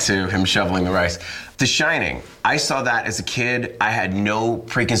 Cut to him shoveling the rice. The Shining. I saw that as a kid. I had no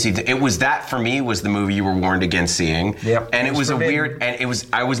preconceived. It was that for me was the movie you were warned against seeing. Yep. And it was a weird. And it was.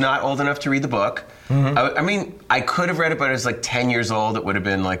 I was not old enough to read the book. I mean, I could have read it, but I was like 10 years old. It would have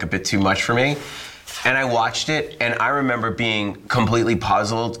been like a bit too much for me. And I watched it, and I remember being completely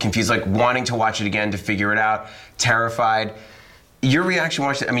puzzled, confused, like wanting to watch it again to figure it out, terrified. Your reaction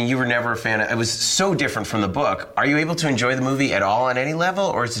watched it, I mean, you were never a fan. It was so different from the book. Are you able to enjoy the movie at all on any level,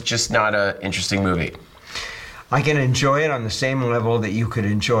 or is it just not an interesting movie? I can enjoy it on the same level that you could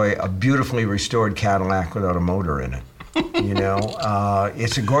enjoy a beautifully restored Cadillac without a motor in it. You know,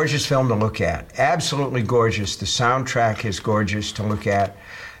 it's a gorgeous film to look at. Absolutely gorgeous. The soundtrack is gorgeous to look at.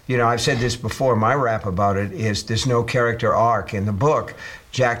 You know, I've said this before, my rap about it is there's no character arc. In the book,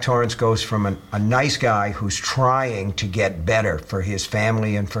 Jack Torrance goes from a nice guy who's trying to get better for his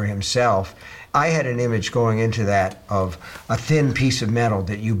family and for himself. I had an image going into that of a thin piece of metal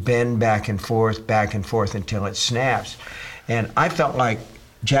that you bend back and forth until it snaps. And I felt like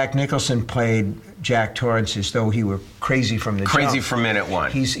Jack Nicholson played Jack Torrance as though he were crazy from the Crazy jump. from minute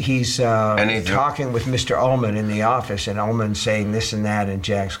one. He's talking with Mr. Ullman in the office, and Ullman's saying this and that, and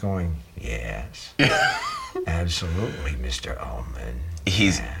Jack's going, yes, absolutely, Mr. Ullman.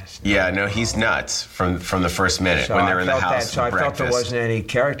 He's nuts from the first minute when they're in the house. So I felt there wasn't any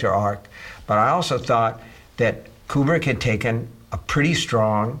character arc, but I also thought that Kubrick had taken a pretty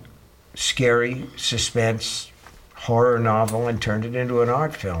strong, scary suspense horror novel and turned it into an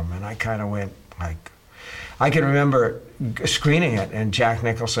art film, and I kind of went like, I can remember screening it, and Jack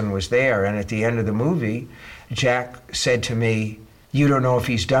Nicholson was there, and at the end of the movie, Jack said to me, "You don't know if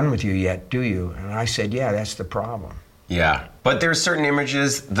he's done with you yet, do you?" And I said, "Yeah, that's the problem." Yeah, but there's certain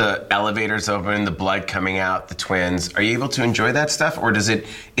images, the elevators open, the blood coming out, the twins. Are you able to enjoy that stuff, or is it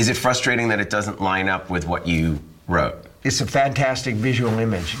frustrating that it doesn't line up with what you wrote? It's a fantastic visual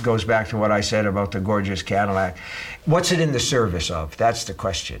image. It goes back to what I said about the gorgeous Cadillac. What's it in the service of? That's the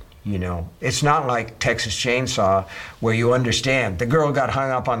question, you know. It's not like Texas Chainsaw where you understand the girl got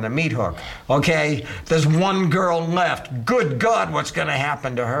hung up on the meat hook. Okay, there's one girl left. Good God, what's going to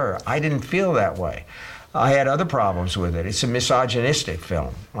happen to her? I didn't feel that way. I had other problems with it. It's a misogynistic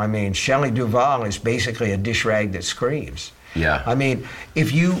film. I mean, Shelley Duvall is basically a dish rag that screams. Yeah. I mean,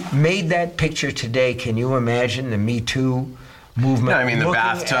 if you made that picture today, can you imagine the Me Too movement? No, I mean the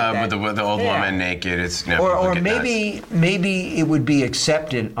bathtub with the old woman naked. It's never. Or maybe it would be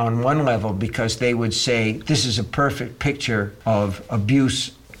accepted on one level because they would say this is a perfect picture of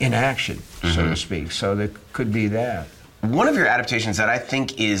abuse in action, so to speak. So there could be that. One of your adaptations that I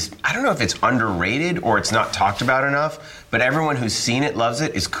think is, I don't know if it's underrated or it's not talked about enough, but everyone who's seen it loves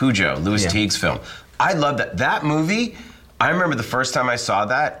it, is Cujo, Louis Teague's film. I love that. That movie, I remember the first time I saw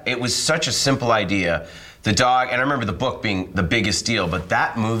that, it was such a simple idea. The dog, and I remember the book being the biggest deal, but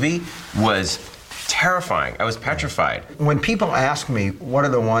that movie was terrifying. I was petrified. When people ask me, what are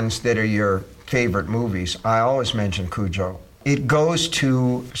the ones that are your favorite movies, I always mention Cujo. It goes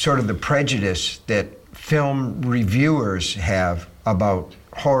to sort of the prejudice that film reviewers have about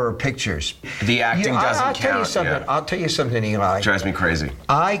horror pictures. The acting doesn't count. I'll tell you something, Eli. It drives me crazy.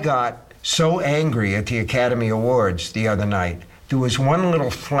 I got so angry at the Academy Awards the other night. There was one little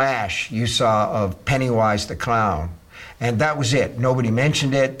flash you saw of Pennywise the Clown, And that was it. Nobody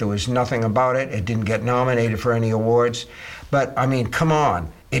mentioned it. There was nothing about it. It didn't get nominated for any awards. But, I mean, come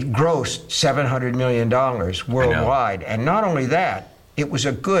on. It grossed $700 million worldwide. And not only that, it was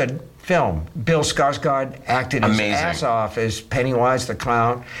a good film. Bill Skarsgård acted his ass off as Pennywise the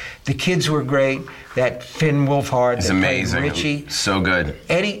Clown. The kids were great. That Finn Wolfhard that played Richie. So good.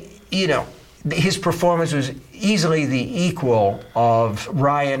 Eddie, you know, his performance was easily the equal of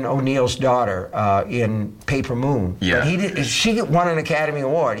Ryan O'Neal's daughter in Paper Moon. Yeah. But she won an Academy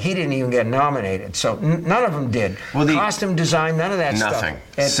Award. He didn't even get nominated. So none of them did. Well, costume design, none of that nothing.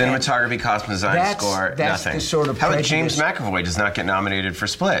 stuff. Cinematography, costume design, score, that's nothing. The sort of How about James McAvoy does not get nominated for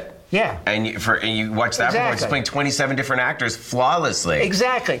Split? Yeah. And you watch that performance, he's playing 27 different actors flawlessly.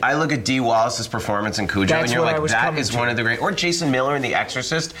 Exactly. I look at Dee Wallace's performance in Cujo, and you're like, that is one of the great. Or Jason Miller in The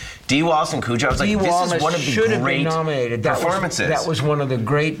Exorcist. Dee Wallace in Cujo. I was like, this is one of the great performances. That was one of the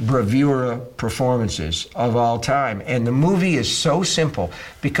great bravura performances of all time. And the movie is so simple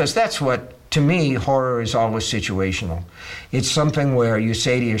because that's what, to me, horror is always situational. It's something where you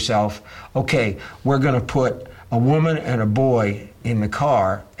say to yourself, okay, we're going to put a woman and a boy in the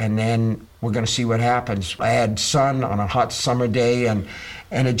car, and then we're going to see what happens. I had sun on a hot summer day, and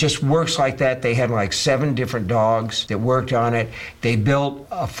it just works like that. They had like 7 different dogs that worked on it. They built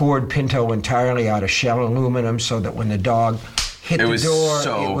a Ford Pinto entirely out of shell aluminum so that when the dog hit the door,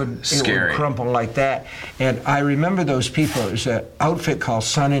 it would crumple like that. And I remember those people. It was an outfit called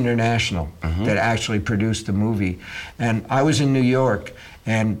Sun International that actually produced the movie. And I was in New York,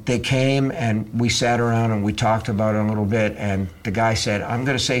 and they came and we sat around and we talked about it a little bit, and the guy said, I'm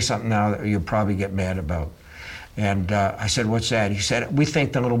going to say something now that you'll probably get mad about. And I said, what's that? He said, we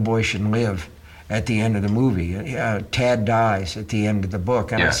think the little boy should live at the end of the movie. Tad dies at the end of the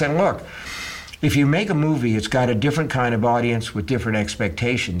book. And I said, look, if you make a movie, it's got a different kind of audience with different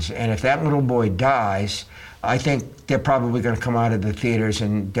expectations. And if that little boy dies, I think they're probably going to come out of the theaters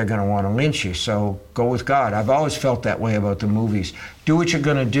and they're going to want to lynch you. So go with God. I've always felt that way about the movies. Do what you're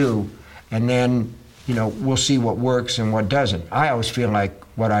going to do, and then, you know, we'll see what works and what doesn't. I always feel like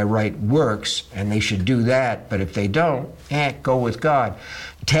what I write works, and they should do that. But if they don't, go with God.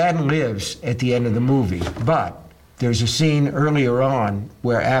 Tad lives at the end of the movie, but there's a scene earlier on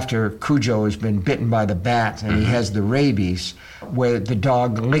where after Cujo has been bitten by the bat and he has the rabies, where the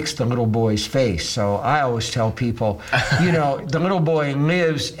dog licks the little boy's face. So I always tell people, you know, the little boy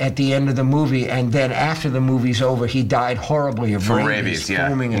lives at the end of the movie, and then after the movie's over, he died horribly of rabies,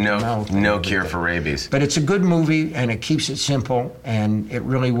 foaming in the mouth. No cure for rabies. But it's a good movie, and it keeps it simple, and it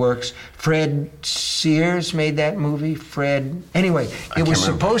really works. Fred Sears made that movie. Anyway, it was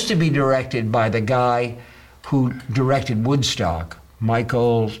supposed to be directed by the guy who directed Woodstock,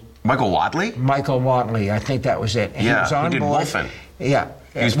 Michael Whatley? Michael Whatley, I think that was it. And he was on did board. Wolfen. Yeah.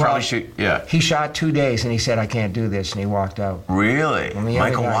 He was He shot 2 days, and he said, I can't do this, and he walked out. Really?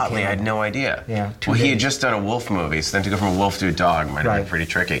 Michael Whatley, I had no idea. Yeah, he had just done a wolf movie, so then to go from a wolf to a dog might have been pretty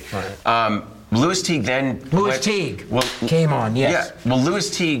tricky. Right. Louis Teague then... Teague came on, yes. Yeah, well, Louis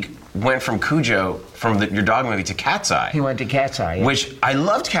Teague went from Cujo, from your dog movie, to Cat's Eye. He went to Cat's Eye, yeah. Which, I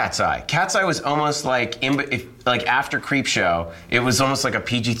loved Cat's Eye. Cat's Eye was almost like after Creepshow, it was almost like a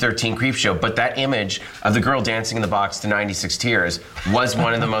PG-13 Creepshow, but that image of the girl dancing in the box to 96 Tears was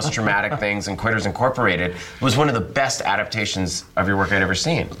one of the most dramatic things, and Critters Incorporated was one of the best adaptations of your work I'd ever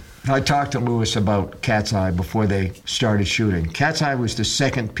seen. I talked to Louis about Cat's Eye before they started shooting. Cat's Eye was the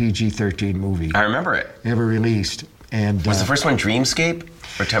second PG-13 movie. I remember it. Ever released. And was the first one Dreamscape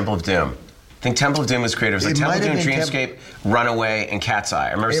or Temple of Doom? I think Temple of Doom was creative. It was like Temple of Doom, Dreamscape, Runaway, and Cat's Eye.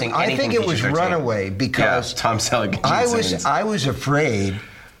 I remember seeing anything. I think it was Runaway because Tom Selleck. I was afraid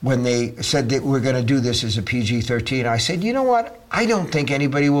when they said that we're going to do this as a PG-13. I said, you know what? I don't think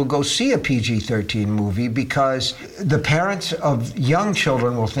anybody will go see a PG-13 movie because the parents of young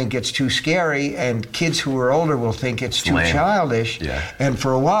children will think it's too scary, and kids who are older will think it's too childish. Yeah. And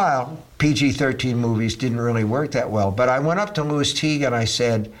for a while, PG-13 movies didn't really work that well. But I went up to Louis Teague and I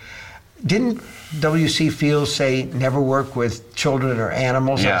said, didn't W.C. Fields say never work with children or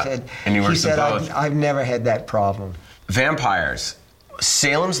animals? Yeah, I said, and you worked he said, both. I've never had that problem. Vampires.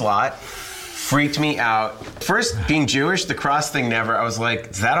 Salem's Lot freaked me out. First, being Jewish, the cross thing never. I was like,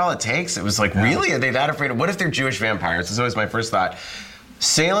 is that all it takes? It was like, really? Are they that afraid of? What if they're Jewish vampires? This is always my first thought.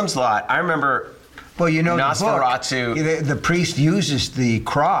 Salem's Lot, I remember. Well, you know, Nosferatu. The priest uses the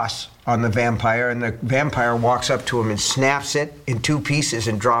cross on the vampire, and the vampire walks up to him and snaps it in 2 pieces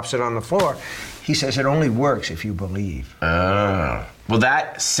and drops it on the floor. He says it only works if you believe. Oh. Well,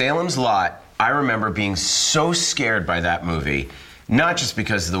 that Salem's Lot, I remember being so scared by that movie. not just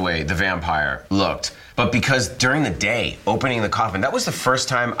because of the way the vampire looked, but because during the day, opening the coffin, that was the first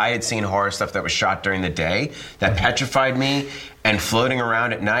time I had seen horror stuff that was shot during the day that petrified me, and floating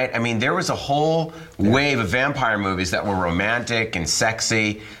around at night. I mean, there was a whole wave of vampire movies that were romantic and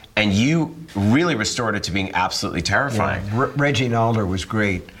sexy, and you really restored it to being absolutely terrifying. Yeah. Reggie Nalder was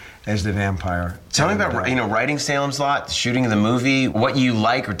great as the vampire. Tell me about, writing Salem's Lot, the shooting of the movie, what you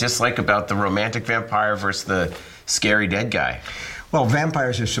like or dislike about the romantic vampire versus the scary dead guy. Well,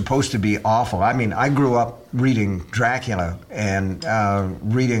 vampires are supposed to be awful. I mean, I grew up reading Dracula and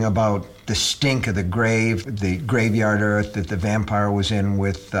reading about the stink of the grave, the graveyard earth that the vampire was in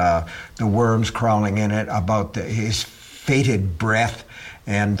with the worms crawling in it, about his fated breath.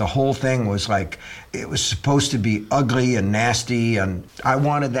 And the whole thing was like, it was supposed to be ugly and nasty, and I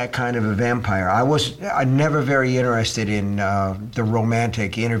wanted that kind of a vampire. I'm never very interested in the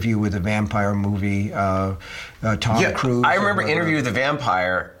romantic Interview with a Vampire movie, Tom Cruise. I remember Interview with the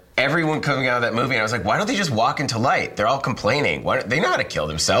Vampire, everyone coming out of that movie, and I was like, why don't they just walk into light? They're all complaining. They know how to kill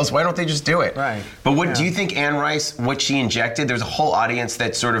themselves. Why don't they just do it? Right. But do you think Anne Rice, what she injected, there's a whole audience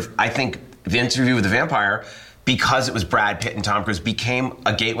that sort of, I think, the Interview with the Vampire, because it was Brad Pitt and Tom Cruise, became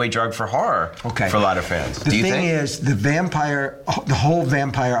a gateway drug for horror for a lot of fans. The thing is, the whole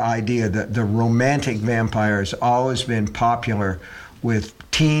vampire idea, the romantic vampire has always been popular with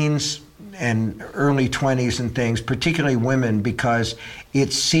teens and early 20s and things, particularly women, because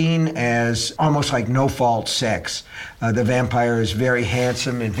it's seen as almost like no-fault sex. The vampire is very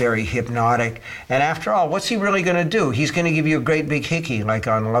handsome and very hypnotic. And after all, what's he really going to do? He's going to give you a great big hickey like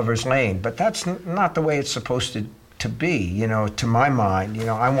on Lover's Lane. But that's not the way it's supposed to be, to my mind.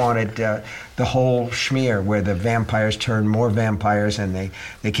 I wanted the whole schmear where the vampires turn more vampires and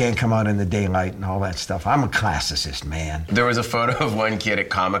they can't come out in the daylight and all that stuff. I'm a classicist, man. There was a photo of one kid at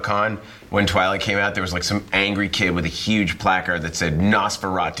Comic-Con when Twilight came out. There was like some angry kid with a huge placard that said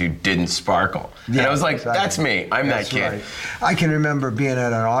Nosferatu didn't sparkle. Yeah, and I was like, exactly. That's me. I'm that kid. Right. I can remember being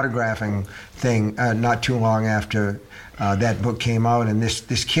at an autographing thing not too long after that book came out, and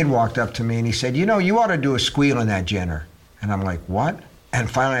this kid walked up to me and he said, you ought to do a Squeal in that Jenner. And I'm like, what? And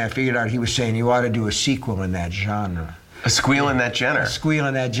finally I figured out he was saying you ought to do a sequel in that genre. A Squeal in that Jenner. A Squeal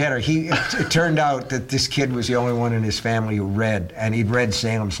in that Jenner. It turned out that this kid was the only one in his family who read, and he'd read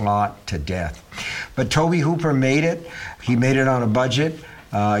Salem's Lot to death. But Tobe Hooper made it. He made it on a budget.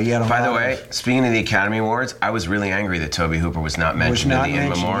 By the way, speaking of the Academy Awards, I was really angry that Tobe Hooper was not mentioned in the In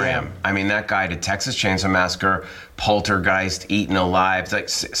Memoriam. Yeah. I mean, that guy did Texas Chainsaw Massacre, Poltergeist, Eaten Alive, like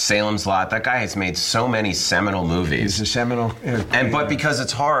Salem's Lot. That guy has made so many seminal movies. He's a seminal. But because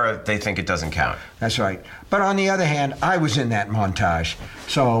it's horror, they think it doesn't count. That's right. But on the other hand, I was in that montage,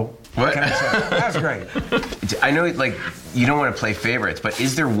 so. What can I say? That was great. I know, you don't want to play favorites, but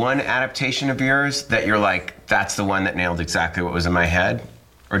is there one adaptation of yours that you're like, that's the one that nailed exactly what was in my head?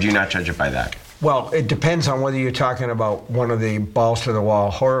 Or do you not judge it by that? Well, it depends on whether you're talking about one of the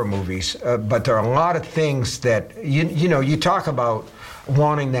balls-to-the-wall horror movies. But there are a lot of things that, you talk about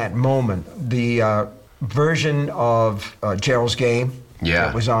wanting that moment. The version of Gerald's Game,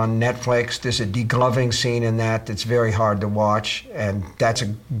 that was on Netflix. There's a degloving scene in that that's very hard to watch, and that's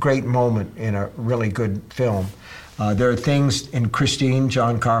a great moment in a really good film. There are things in Christine,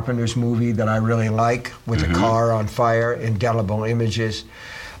 John Carpenter's movie, that I really like, with a car on fire, indelible images.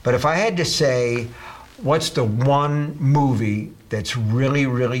 But if I had to say, what's the one movie that's really,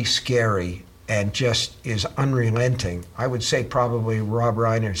 really scary and just is unrelenting, I would say probably Rob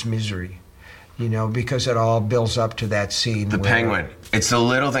Reiner's Misery. Because it all builds up to that scene. The penguin. It's the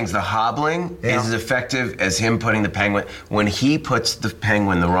little things. The hobbling is as effective as him putting the penguin. When he puts the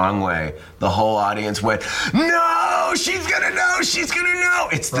penguin the wrong way, the whole audience went, no, she's gonna know, she's gonna know.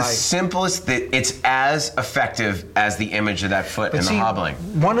 It's the simplest, it's as effective as the image of that foot and the hobbling.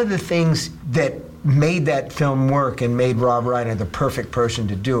 One of the things that made that film work and made Rob Reiner the perfect person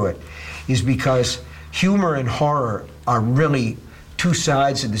to do it is because humor and horror are really two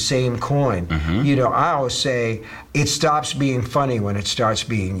sides of the same coin. I always say it stops being funny when it starts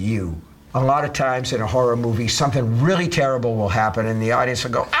being you. A lot of times in a horror movie, something really terrible will happen and the audience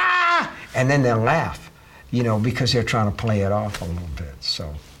will go, ah! And then they'll laugh, because they're trying to play it off a little bit.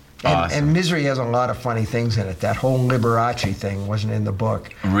 So, and Misery has a lot of funny things in it. That whole Liberace thing wasn't in the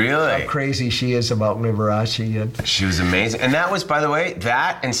book. Really? How crazy she is about Liberace. She was amazing. And that was, by the way,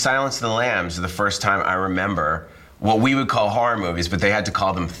 that and Silence of the Lambs are the first time I remember what we would call horror movies, but they had to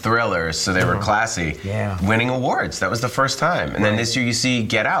call them thrillers, so they were classy. Winning awards. That was the first time. And then this year you see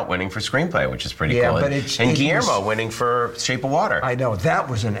Get Out winning for screenplay, which is pretty cool. But and Guillermo winning for Shape of Water. I know. That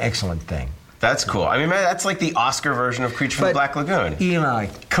was an excellent thing. That's cool. I mean, man, that's like the Oscar version of Creature from the Black Lagoon. Eli,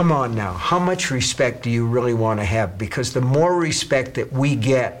 come on now. How much respect do you really want to have? Because the more respect that we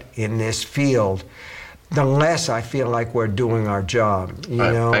get in this field, the less I feel like we're doing our job. You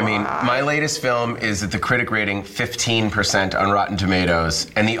know? I mean, my latest film is at the critic rating 15% on Rotten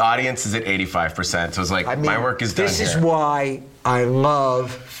Tomatoes, and the audience is at 85%. So it's like, my work is done This here. is why I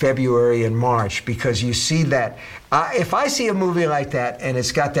love February and March, because you see that. If I see a movie like that and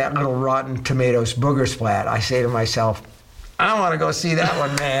it's got that little Rotten Tomatoes booger splat, I say to myself, I want to go see that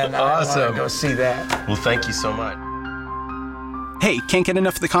one, man. Awesome. I want to go see that. Well, thank you so much. Hey, can't get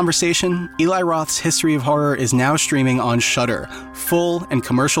enough of the conversation? Eli Roth's History of Horror is now streaming on Shudder, full and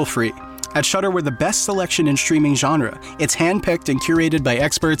commercial-free. At Shudder, we're the best selection in streaming genre. It's handpicked and curated by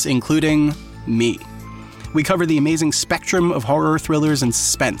experts, including me. We cover the amazing spectrum of horror thrillers and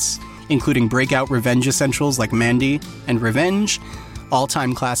suspense, including breakout revenge essentials like Mandy and Revenge,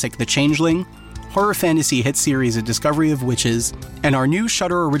 all-time classic The Changeling, horror fantasy hit series A Discovery of Witches, and our new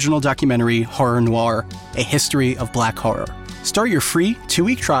Shudder original documentary, Horror Noir, A History of Black Horror. Start your free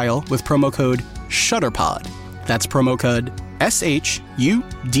 2-week trial with promo code SHUDDERPOD. That's promo code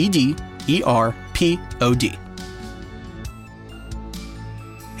SHUDDERPOD.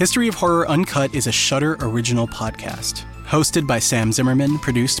 History of Horror Uncut is a Shudder original podcast. Hosted by Sam Zimmerman,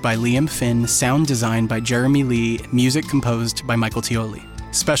 produced by Liam Finn, sound designed by Jeremy Lee, music composed by Michael Tioli.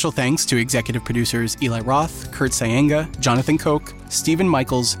 Special thanks to executive producers Eli Roth, Kurt Sayenga, Jonathan Koch, Stephen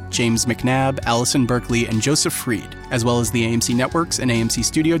Michaels, James McNabb, Allison Berkeley, and Joseph Freed, as well as the AMC Networks and AMC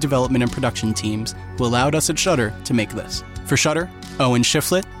Studio Development and Production teams who allowed us at Shudder to make this. For Shudder, Owen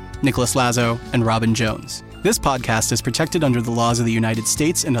Shiflett, Nicholas Lazo, and Robin Jones. This podcast is protected under the laws of the United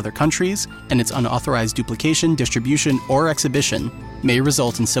States and other countries, and its unauthorized duplication, distribution, or exhibition may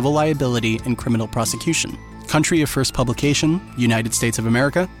result in civil liability and criminal prosecution. Country of first publication, United States of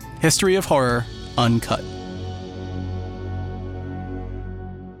America. History of Horror, Uncut.